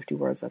 250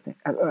 words, I think,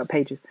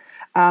 pages.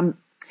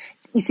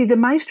 You see, the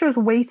Maestro is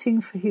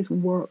waiting for his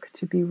work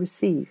to be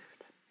received.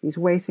 He's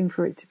waiting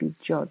for it to be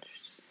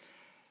judged.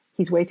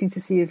 He's waiting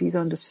to see if he's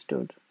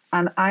understood.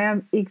 And I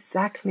am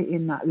exactly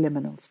in that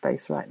liminal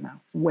space right now,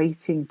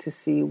 waiting to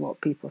see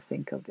what people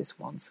think of this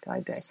one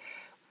sky day,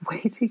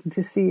 waiting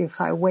to see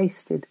if I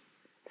wasted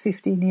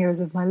 15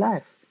 years of my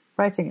life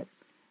writing it.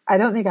 I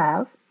don't think I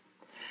have.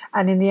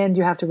 And in the end,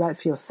 you have to write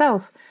for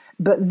yourself.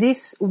 But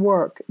this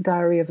work,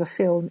 Diary of a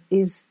Film,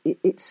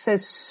 it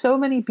says so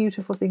many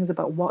beautiful things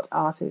about what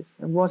art is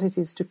and what it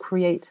is to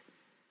create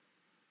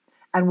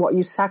and what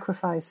you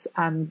sacrifice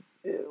and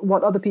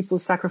what other people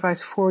sacrifice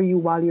for you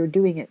while you're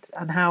doing it,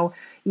 and how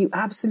you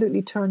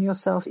absolutely turn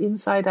yourself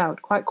inside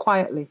out quite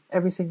quietly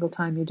every single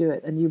time you do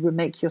it, and you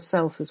remake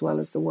yourself as well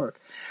as the work.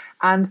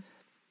 And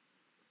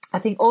I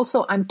think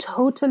also I'm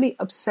totally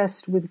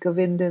obsessed with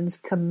Govindan's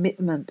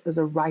commitment as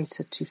a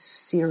writer to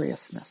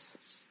seriousness.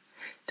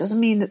 Doesn't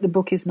mean that the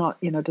book is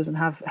not, doesn't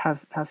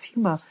have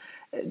humor.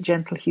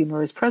 Gentle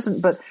humor is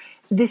present, but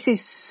this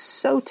is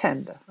so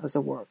tender as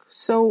a work,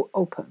 so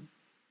open.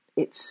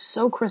 It's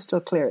so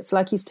crystal clear. It's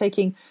like he's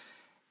taking,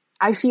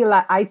 I feel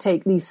like I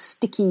take these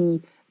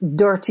sticky,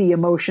 dirty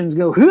emotions,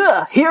 go,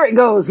 here it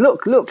goes,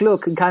 look,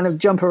 and kind of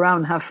jump around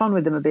and have fun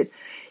with them a bit.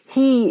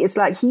 It's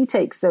like he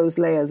takes those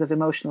layers of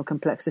emotional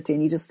complexity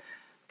and he just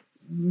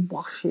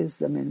washes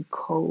them in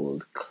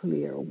cold,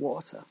 clear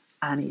water.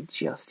 And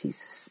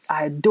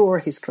I adore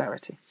his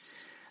clarity.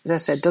 As I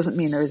said, doesn't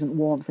mean there isn't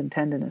warmth and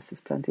tenderness. There's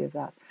plenty of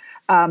that.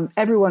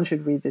 Everyone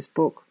should read this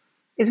book.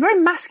 It's a very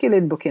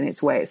masculine book in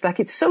its way. It's like,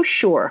 it's so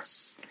sure.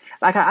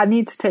 Like, I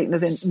need to take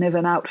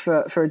Niven out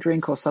for a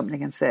drink or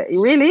something and say,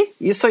 really?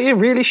 You're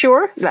really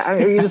sure? Like,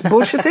 are you just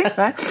bullshitting?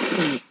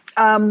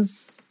 Right?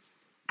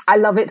 I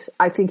love it.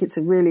 I think it's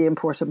a really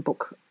important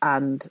book.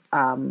 And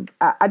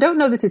I don't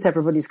know that it's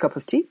everybody's cup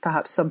of tea.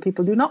 Perhaps some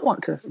people do not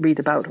want to read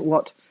about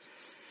what,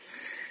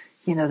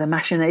 the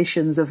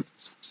machinations of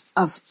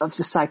the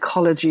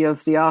psychology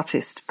of the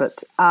artist,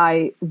 but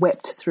I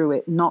wept through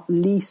it, not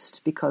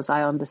least because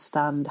I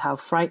understand how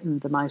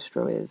frightened the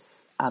Maestro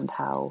is and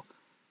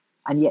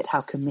yet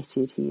how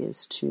committed he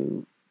is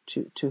to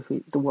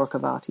the work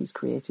of art he's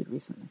created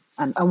recently.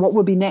 And what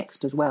will be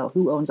next as well.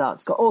 Who owns art?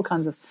 It's got all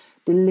kinds of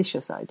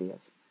delicious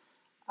ideas.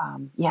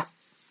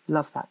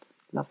 Love that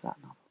novel.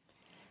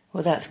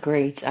 Well, that's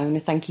great. I want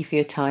to thank you for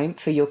your time,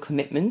 for your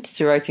commitment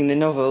to writing the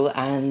novel,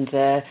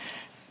 and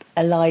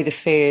allay the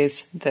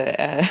fears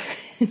that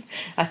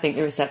I think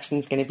the reception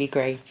is going to be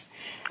great.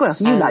 Well,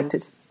 you liked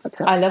it.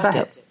 I loved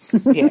it.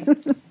 Yeah.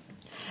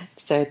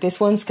 So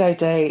this One Sky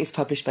Day is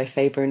published by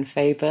Faber and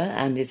Faber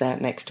and is out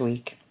next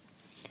week.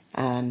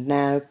 And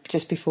now,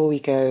 just before we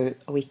go,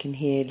 we can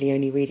hear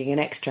Leonie reading an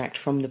extract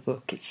from the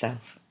book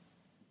itself.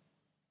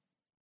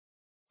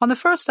 On the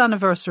first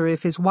anniversary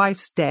of his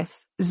wife's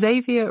death,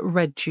 Xavier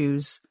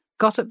Redshoes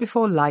got up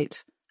before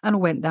light and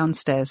went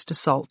downstairs to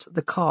salt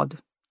the cod.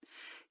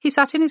 He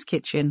sat in his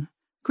kitchen,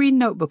 green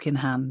notebook in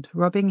hand,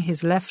 rubbing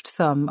his left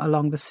thumb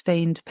along the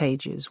stained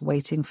pages,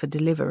 waiting for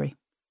delivery.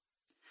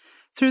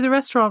 Through the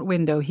restaurant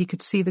window he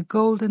could see the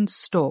golden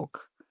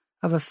stalk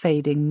of a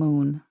fading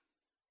moon.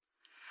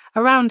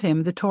 Around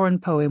him the torn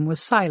poem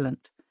was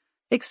silent,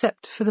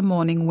 except for the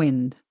morning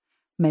wind,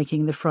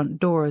 making the front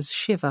doors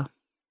shiver.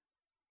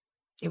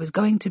 It was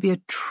going to be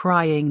a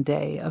trying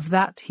day, of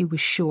that he was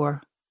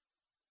sure.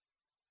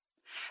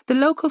 The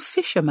local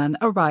fisherman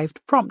arrived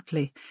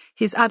promptly,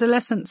 his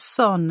adolescent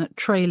son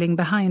trailing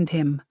behind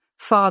him,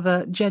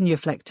 father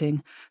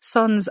genuflecting,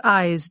 son's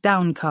eyes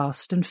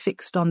downcast and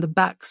fixed on the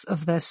backs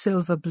of their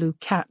silver-blue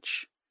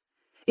catch.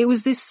 It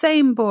was this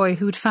same boy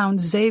who'd found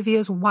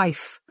Xavier's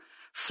wife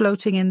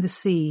floating in the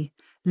sea,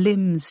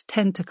 limbs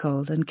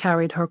tentacled, and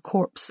carried her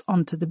corpse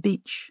onto the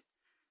beach.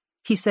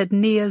 He said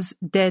Nia's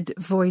dead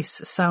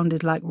voice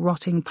sounded like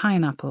rotting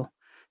pineapple,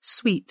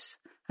 sweet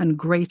and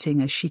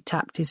grating as she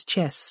tapped his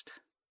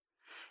chest.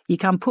 "You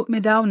can put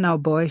me down now,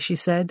 boy," she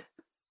said.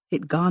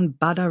 "It gone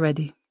bad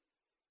already."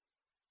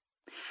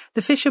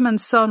 The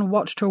fisherman's son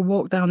watched her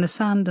walk down the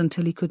sand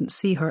until he couldn't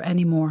see her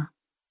any more.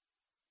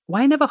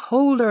 "Why never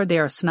hold her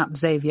there?" snapped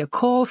Xavier.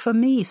 "Call for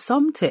me,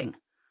 something."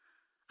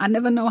 "I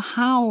never know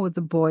how,"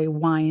 the boy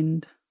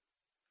whined.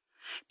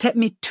 "Take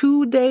me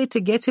 2 days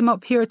to get him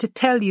up here to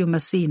tell you,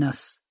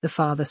 Maecenas," the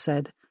father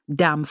said.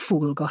 "Damn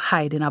fool, go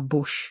hide in a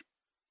bush."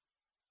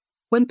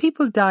 When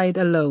people died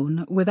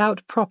alone,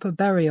 without proper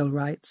burial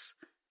rites,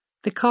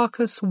 the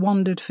carcass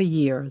wandered for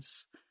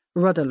years,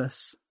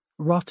 rudderless,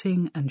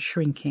 rotting and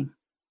shrinking.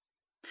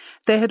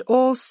 They had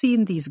all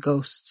seen these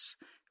ghosts,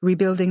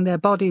 rebuilding their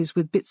bodies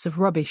with bits of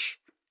rubbish,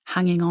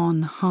 hanging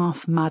on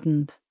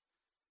half-maddened.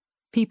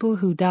 People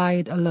who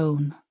died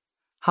alone,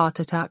 heart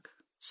attack,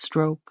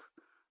 stroke,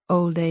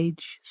 old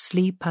age,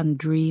 sleep and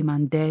dream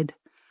and dead,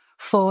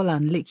 fall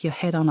and lick your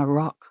head on a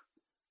rock.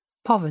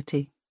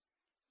 Poverty,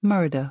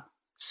 murder,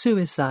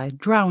 suicide,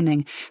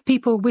 drowning.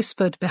 People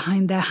whispered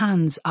behind their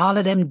hands, "All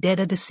of them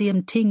dead of the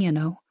same thing, you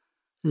know."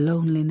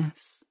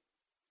 Loneliness.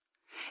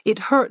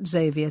 It hurt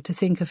Xavier to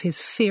think of his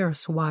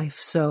fierce wife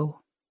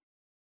so.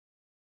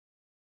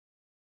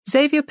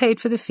 Xavier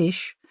paid for the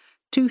fish,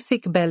 2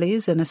 thick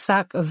bellies and a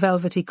sack of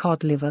velvety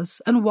cod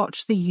livers, and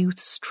watched the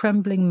youth's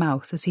trembling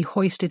mouth as he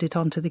hoisted it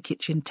onto the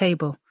kitchen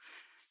table.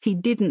 He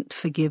didn't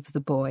forgive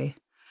the boy.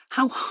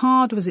 How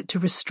hard was it to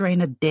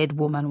restrain a dead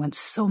woman when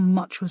so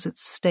much was at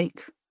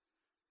stake?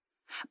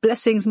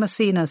 "Blessings,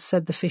 Maecenas,"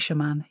 said the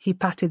fisherman. He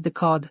patted the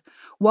cod.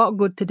 "What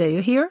good today,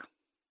 you hear?"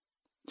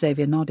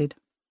 Xavier nodded.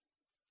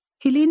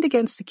 He leaned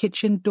against the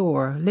kitchen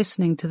door,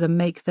 listening to them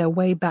make their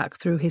way back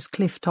through his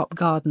cliff-top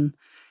garden,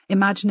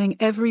 imagining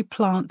every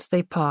plant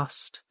they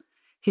passed,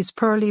 his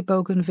pearly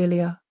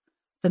bougainvillea,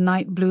 the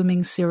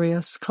night-blooming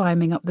cereus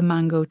climbing up the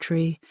mango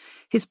tree,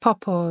 his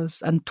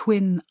pawpaws and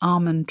twin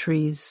almond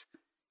trees,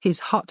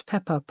 his hot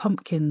pepper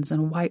pumpkins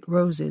and white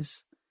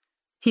roses.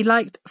 He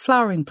liked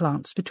flowering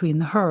plants between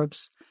the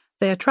herbs.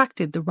 They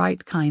attracted the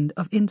right kind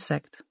of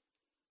insect.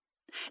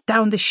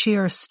 Down the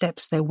sheer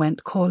steps they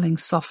went, calling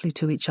softly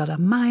to each other,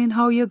 "Mind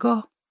how you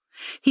go."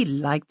 He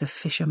liked the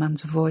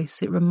fisherman's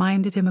voice. It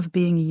reminded him of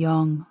being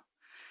young.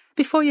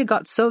 "Before you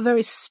got so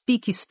very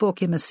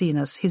speaky-spoky,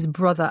 Maecenas," his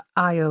brother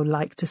Io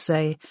liked to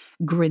say,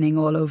 grinning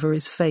all over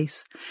his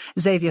face.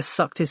 Xavier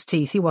sucked his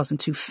teeth. He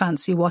wasn't too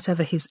fancy,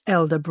 whatever his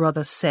elder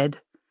brother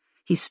said.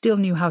 He still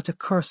knew how to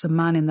curse a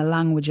man in the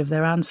language of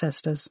their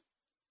ancestors.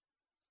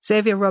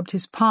 Xavier rubbed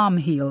his palm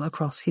heel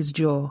across his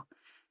jaw.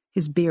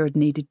 His beard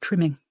needed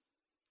trimming.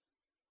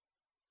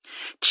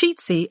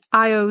 Cheatsy,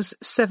 Io's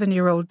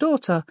 7-year-old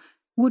daughter,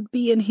 would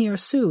be in here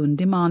soon,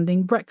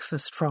 demanding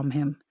breakfast from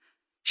him.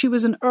 She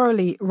was an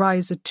early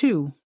riser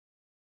too.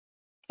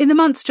 In the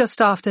months just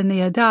after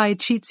Nia died,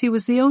 Cheatsy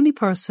was the only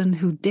person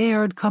who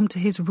dared come to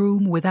his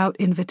room without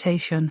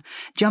invitation,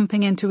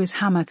 jumping into his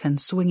hammock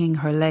and swinging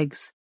her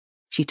legs.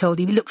 She told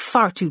him he looked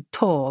far too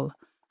tall,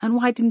 and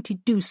why didn't he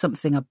do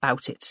something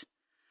about it?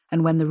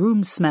 And when the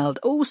room smelled,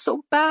 oh,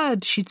 so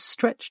bad, she'd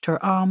stretched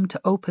her arm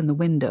to open the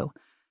window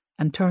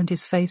and turned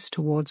his face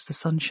towards the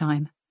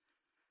sunshine.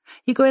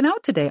 "You going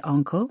out today,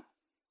 Uncle?"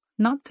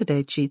 "Not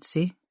today,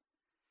 Cheatsy."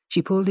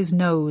 She pulled his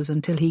nose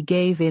until he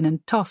gave in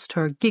and tossed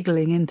her,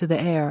 giggling, into the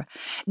air.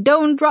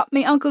 "Don't drop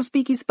me, Uncle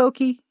Speaky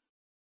Spokey."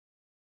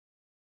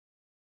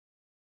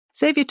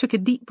 Xavier took a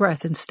deep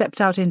breath and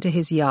stepped out into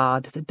his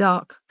yard. The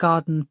dark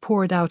garden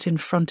poured out in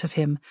front of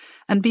him,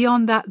 and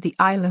beyond that the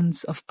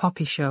islands of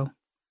Poppy Show.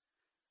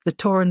 The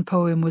Torran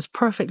poem was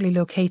perfectly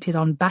located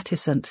on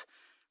Batisant,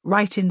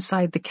 right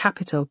inside the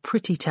capital,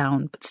 Pretty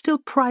Town, but still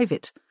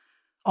private,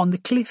 on the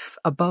cliff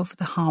above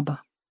the harbour.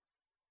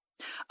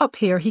 Up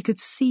here he could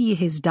see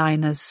his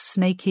diners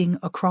snaking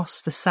across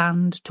the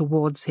sand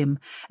towards him,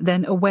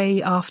 then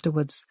away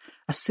afterwards,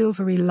 a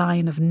silvery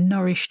line of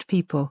nourished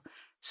people,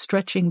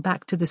 stretching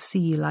back to the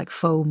sea like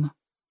foam.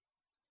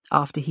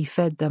 After he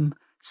fed them,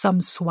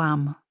 some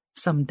swam,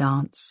 some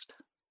danced.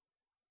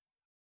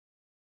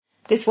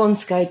 This One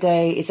Sky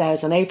Day is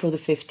out on April the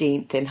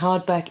 15th in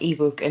hardback,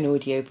 ebook and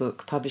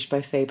audiobook, published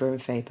by Faber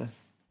and Faber.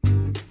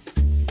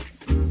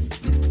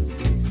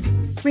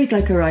 Read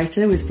Like a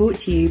Writer was brought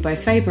to you by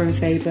Faber and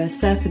Faber,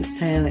 Serpent's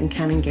Tail and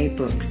Canongate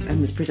Books,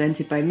 and was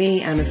presented by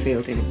me, Anna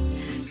Fielding.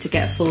 To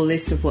get a full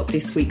list of what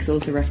this week's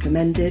author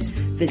recommended,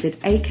 visit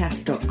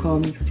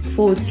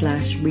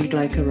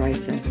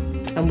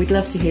acast.com/readlikeawriter. And we'd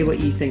love to hear what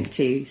you think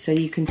too, so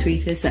you can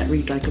tweet us at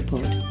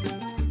readlikeapod.